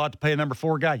 million, a lot to pay a number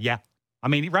 4 guy. Yeah. I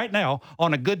mean, right now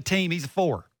on a good team, he's a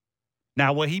 4.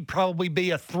 Now, will he probably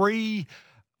be a 3?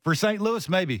 For St. Louis,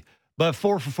 maybe. But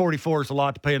 4 for 44 is a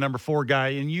lot to pay a number 4 guy.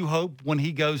 And you hope when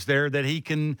he goes there that he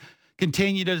can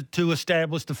continue to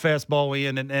establish the fastball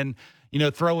in and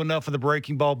throw enough of the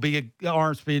breaking ball, be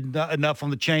arm speed enough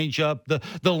on the changeup,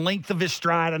 the length of his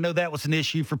stride. I know that was an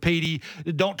issue for Petey.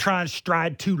 Don't try and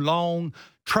stride too long.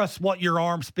 Trust what your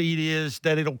arm speed is,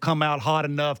 that it'll come out hot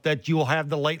enough that you'll have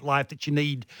the late life that you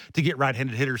need to get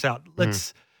right-handed hitters out.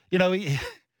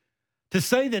 To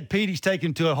say that Petey's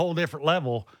taken to a whole different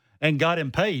level and got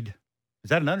him paid, is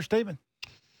that an understatement?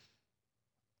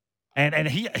 And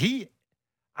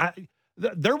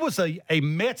there was a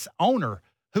Mets owner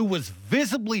who was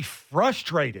visibly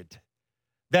frustrated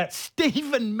that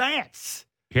Steven Matz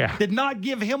did not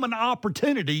give him an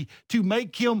opportunity to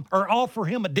make him or offer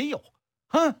him a deal.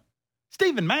 Huh?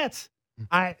 Steven Matz.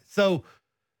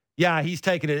 He's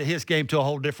taking his game to a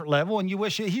whole different level, and you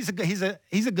wish he's a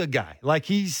good guy. Like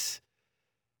he's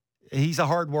a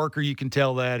hard worker. You can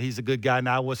tell that he's a good guy.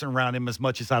 Now I wasn't around him as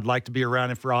much as I'd like to be around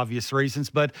him for obvious reasons,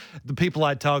 but the people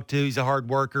I talked to, he's a hard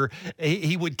worker.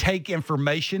 He would take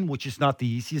information, which is not the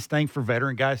easiest thing for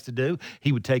veteran guys to do.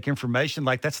 He would take information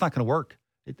like that's not going to work.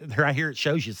 Right here, it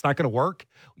shows you it's not going to work.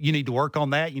 You need to work on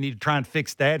that. You need to try and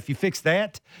fix that. If you fix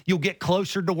that, you'll get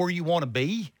closer to where you want to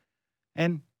be.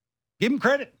 And give him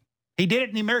credit. He did it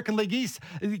in the American League East.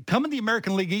 Coming to the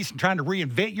American League East and trying to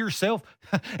reinvent yourself,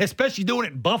 especially doing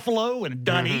it in Buffalo and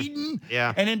Dunedin,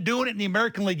 and then doing it in the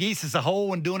American League East as a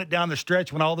whole and doing it down the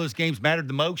stretch when all those games mattered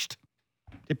the most.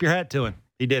 Tip your hat to him.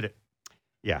 He did it.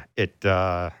 Yeah,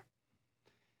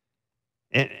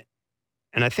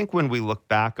 and I think when we look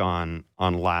back on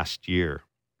last year,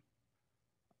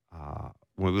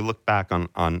 when we look back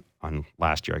on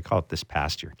last year, I call it this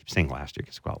past year. I keep saying last year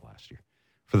because I call it last year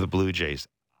for the Blue Jays.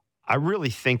 I really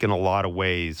think in a lot of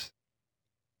ways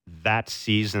that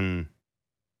season,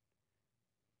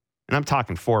 and I'm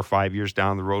talking 4 or 5 years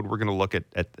down the road, we're going to look at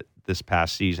this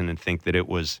past season and think that it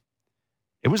was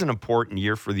an important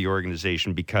year for the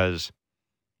organization because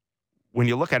when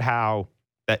you look at how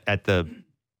at the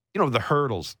the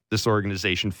hurdles this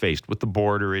organization faced with the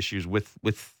border issues, with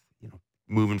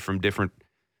moving from different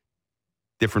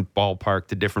ballpark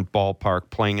to different ballpark,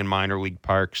 playing in minor league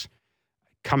parks,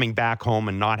 coming back home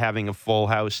and not having a full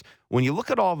house. When you look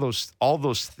at all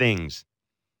those things,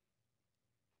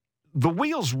 the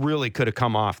wheels really could have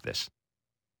come off this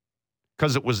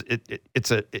because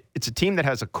it's a team that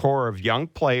has a core of young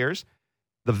players.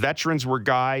 The veterans were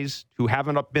guys who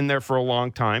haven't been there for a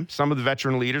long time. Some of the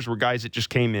veteran leaders were guys that just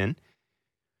came in.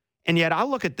 And yet I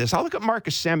look at this. I look at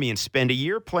Marcus Semien spend a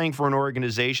year playing for an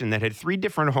organization that had 3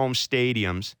 different home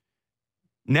stadiums.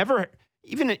 Never,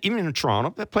 even in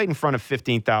Toronto, that played in front of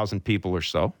 15,000 people or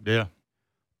so. Yeah.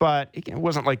 But it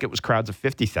wasn't like it was crowds of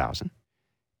 50,000.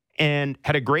 And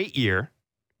had a great year.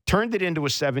 Turned it into a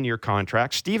 7-year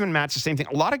contract. Steven Matz, the same thing.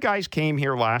 A lot of guys came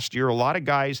here last year. A lot of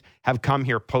guys have come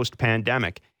here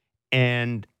post-pandemic.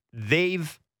 And I don't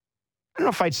know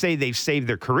if I'd say they've saved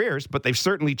their careers, but they've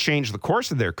certainly changed the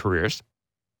course of their careers.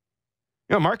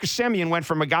 Marcus Semien went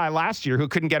from a guy last year who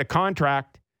couldn't get a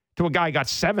contract to a guy who got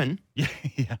 7. Yeah.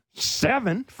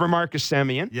 7 for Marcus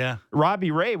Semien. Yeah.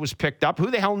 Robbie Ray was picked up. Who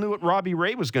the hell knew what Robbie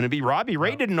Ray was going to be? Robbie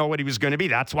Ray didn't know what he was going to be.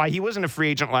 That's why he wasn't a free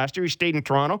agent last year. He stayed in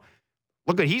Toronto.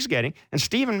 Look what he's getting. And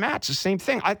Steven Matz, the same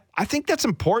thing. I think that's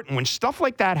important. When stuff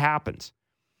like that happens,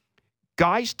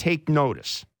 guys take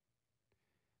notice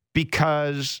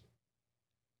because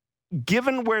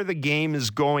given where the game is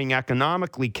going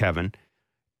economically, Kevin,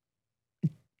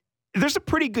 there's a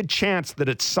pretty good chance that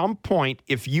at some point,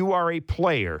 if you are a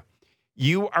player,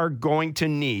 you are going to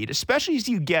need, especially as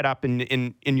you get up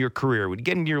in your career, when you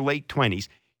get into your late 20s,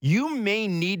 you may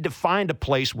need to find a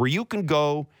place where you can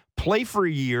go play for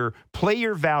a year, play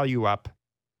your value up,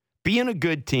 be in a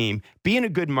good team, be in a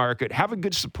good market, have a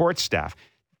good support staff.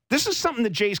 This is something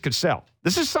the Jays could sell.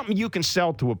 This is something you can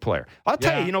sell to a player. I'll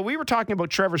tell you, we were talking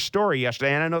about Trevor Story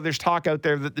yesterday, and I know there's talk out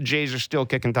there that the Jays are still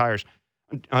kicking tires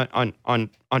on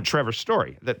Trevor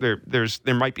Story, that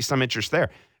there might be some interest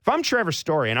there. If I'm Trevor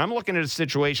Story and I'm looking at a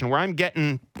situation where I'm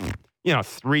getting,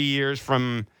 3 years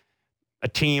from a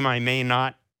team I may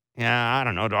not, I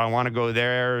don't know, do I want to go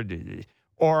there?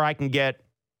 Or I can get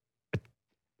a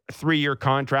 3-year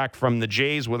contract from the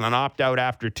Jays with an opt-out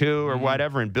after 2 or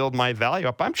whatever and build my value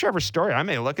up. I'm Trevor Story. I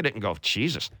may look at it and go,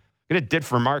 Jesus, look what it did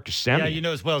for Marcus Semien. Yeah,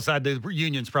 as well as I do, the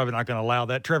union's probably not going to allow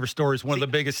that. Trevor Story is one of the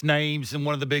biggest names and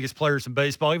one of the biggest players in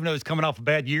baseball, even though he's coming off a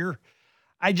bad year.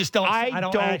 I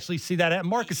don't actually see that.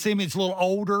 Marcus Semien's a little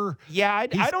older. Yeah,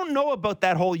 I don't know about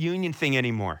that whole union thing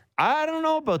anymore. I don't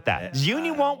know about that. Does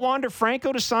Union want Wander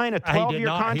Franco to sign a 12-year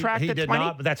contract at 20? He did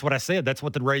not, but that's what I said. That's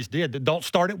what the Rays did. Don't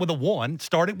start it with a 1.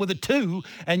 Start it with a 2.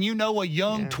 And a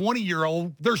young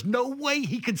 20-year-old, there's no way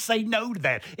he could say no to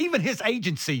that. Even his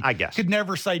agency, I guess, could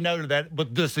never say no to that.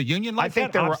 But does the union like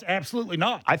that? Absolutely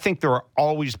not. I think there will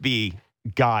always be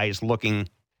guys looking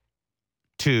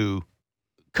to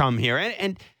come here.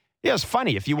 And it's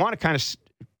funny. If you want to kind of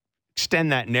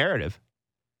extend that narrative,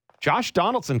 Josh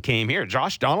Donaldson came here.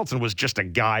 Josh Donaldson was just a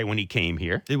guy when he came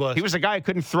here. He was. He was a guy who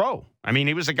couldn't throw. I mean,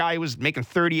 he was a guy who was making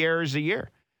 30 errors a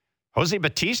year. Jose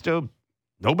Bautista,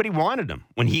 nobody wanted him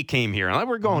when he came here. And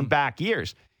we're going back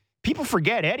years. People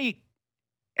forget Eddie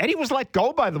was let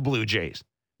go by the Blue Jays.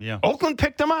 Yeah. Oakland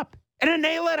picked him up, and then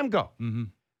they let him go. Mm-hmm.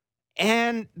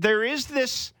 And there is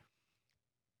this,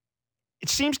 it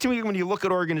seems to me when you look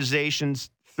at organizations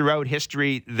throughout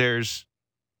history, there's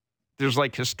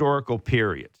like historical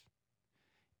periods.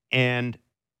 And,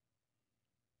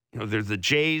 there's the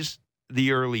Jays,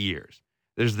 the early years.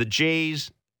 There's the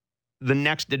Jays, the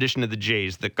next edition of the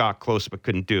Jays that got close but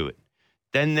couldn't do it.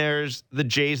 Then there's the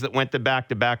Jays that went to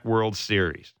back-to-back World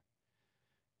Series.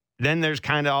 Then there's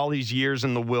kind of all these years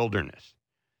in the wilderness.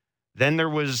 Then there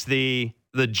was the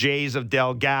Jays of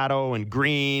Delgado and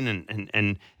Green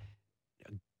and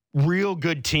real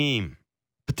good team.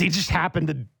 But they just happened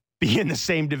to be in the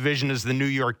same division as the New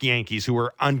York Yankees, who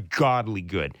were ungodly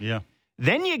good. Yeah.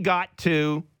 Then you got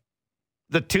to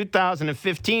the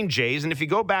 2015 Jays, and if you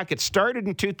go back, it started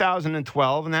in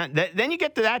 2012, and then you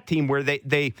get to that team where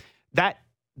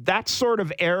that sort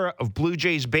of era of Blue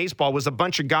Jays baseball was a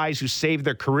bunch of guys who saved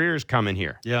their careers coming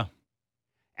here. Yeah.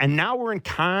 And now we're in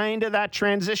kind of that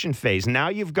transition phase. Now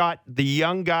you've got the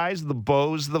young guys, the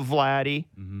Bos, the Vladdy,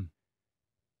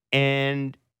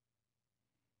 and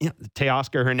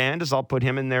Teoscar Hernandez. I'll put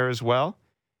him in there as well.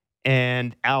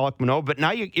 And Alek Manoah. But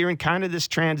now you're in kind of this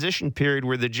transition period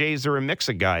where the Jays are a mix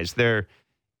of guys. They're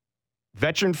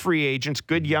veteran free agents,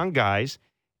 good young guys,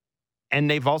 and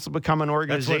they've also become an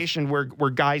organization where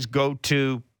guys go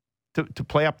to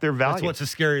play up their value. That's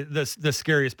what's the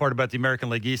scariest part about the American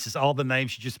League East is all the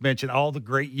names you just mentioned, all the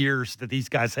great years that these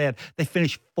guys had. They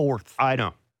finished fourth. I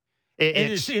know.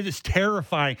 It is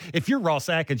terrifying. If you're Ross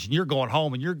Atkins and you're going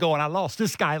home and you're going, I lost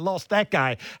this guy, I lost that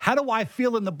guy. How do I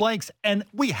fill in the blanks? And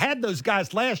we had those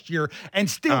guys last year and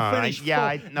still finished.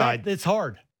 It's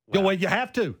hard. Well, you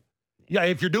have to. Yeah,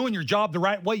 if you're doing your job the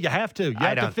right way, you have to. You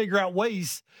have to figure out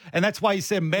ways. And that's why you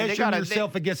said measure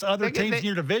yourself against other teams in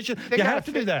your division. You have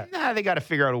to do that. They got to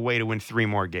figure out a way to win 3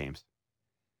 more games.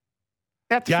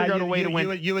 They have to figure out a way to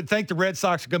win. You would think the Red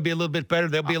Sox are going to be a little bit better.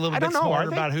 They'll be a little bit smarter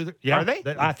about who. Are they?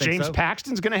 I think James so.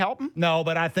 Paxton's going to help them? No,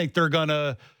 but I think they're going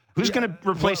to. Who's going to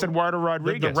replace Eduardo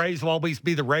Rodriguez? The Rays will always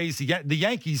be the Rays. The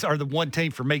Yankees are the one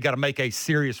team for me got to make a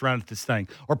serious run at this thing,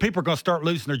 or people are going to start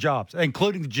losing their jobs,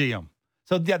 including the GM.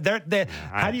 So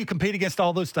how do you compete against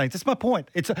all those things? That's my point.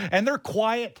 And they're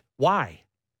quiet. Why?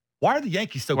 Why are the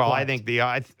Yankees so quiet? Well, I think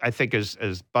I think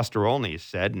as Buster Olney has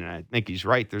said, and I think he's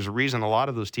right. There's a reason a lot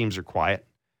of those teams are quiet.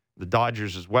 The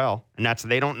Dodgers as well, and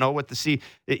they don't know what to see.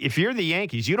 If you're the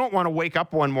Yankees, you don't want to wake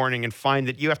up one morning and find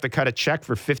that you have to cut a check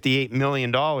for $58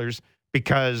 million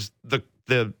because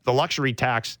the luxury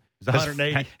tax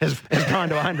has gone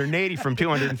to 180 from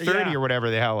 230 or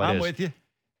whatever the hell it is. I'm with you.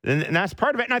 And that's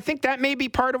part of it. And I think that may be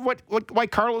part of why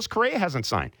Carlos Correa hasn't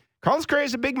signed. Carlos Correa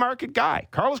is a big market guy.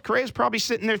 Carlos Correa is probably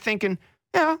sitting there thinking,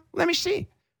 yeah, let me see.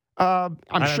 I'm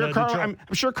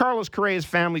sure Carlos Correa's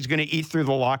family's going to eat through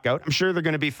the lockout. I'm sure they're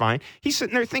going to be fine. He's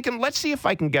sitting there thinking, let's see if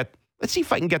I can get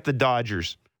the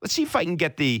Dodgers. Let's see if I can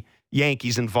get the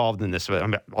Yankees involved in this.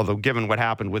 Although given what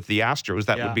happened with the Astros,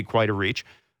 that would be quite a reach.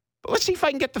 But let's see if I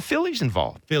can get the Phillies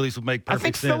involved. Phillies would make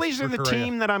perfect sense. I think Phillies are the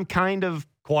team that I'm kind of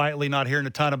quietly not hearing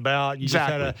a ton about. You just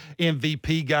had an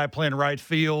MVP guy playing right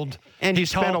field. And he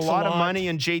spent a lot of money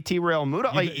in JT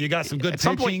Realmuto. You got some good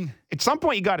pitching. At some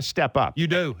point, you got to step up. You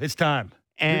do. It's time.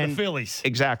 And you're the Phillies.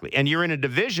 Exactly. And you're in a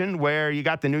division where you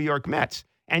got the New York Mets.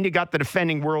 And you got the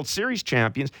defending World Series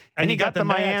champions. And you got the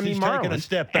Miami Marlins. Taking a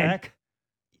step back.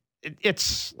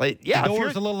 It's like, the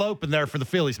door's a little open there for the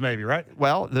Phillies, maybe, right?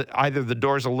 Well, either the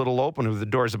door's a little open or the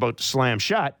door's about to slam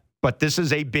shut. But this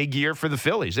is a big year for the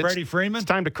Phillies. Freddie Freeman? It's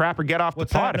time to crap or get off the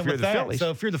pot if you're the Phillies.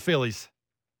 So if you're the Phillies,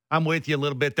 I'm with you a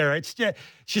little bit there. It's an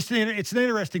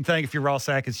interesting thing if you're Ross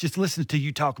Atkins. Just listen to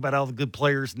you talk about all the good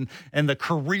players and the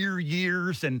career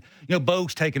years. And,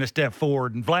 Bogue's taking a step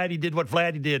forward. And Vladdy did what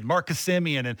Vladdy did. Marcus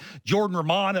Semien and Jordan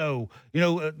Romano,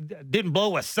 didn't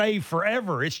blow a save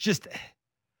forever. It's just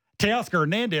Teoscar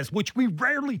Hernandez, which we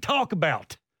rarely talk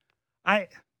about. How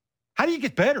do you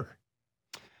get better?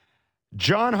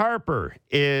 John Harper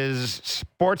is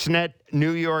Sportsnet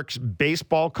New York's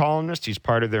baseball columnist. He's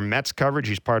part of their Mets coverage.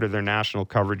 He's part of their national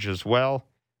coverage as well.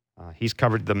 He's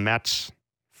covered the Mets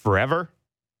forever,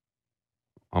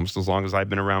 almost as long as I've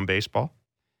been around baseball.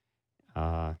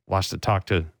 Lots to talk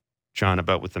to John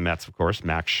about with the Mets, of course.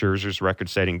 Max Scherzer's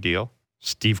record-setting deal,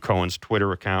 Steve Cohen's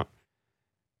Twitter account.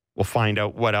 We'll find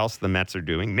out what else the Mets are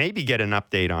doing. Maybe get an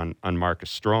update on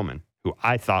Marcus Stroman, who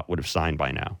I thought would have signed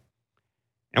by now.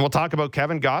 And we'll talk about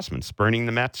Kevin Gausman spurning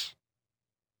the Mets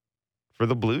for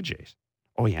the Blue Jays.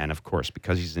 Oh, yeah, and of course,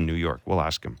 because he's in New York, we'll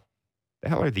ask him, the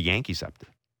hell are the Yankees up to?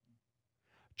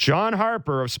 John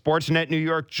Harper of Sportsnet New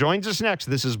York joins us next.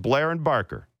 This is Blair and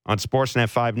Barker on Sportsnet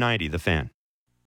 590, The Fan.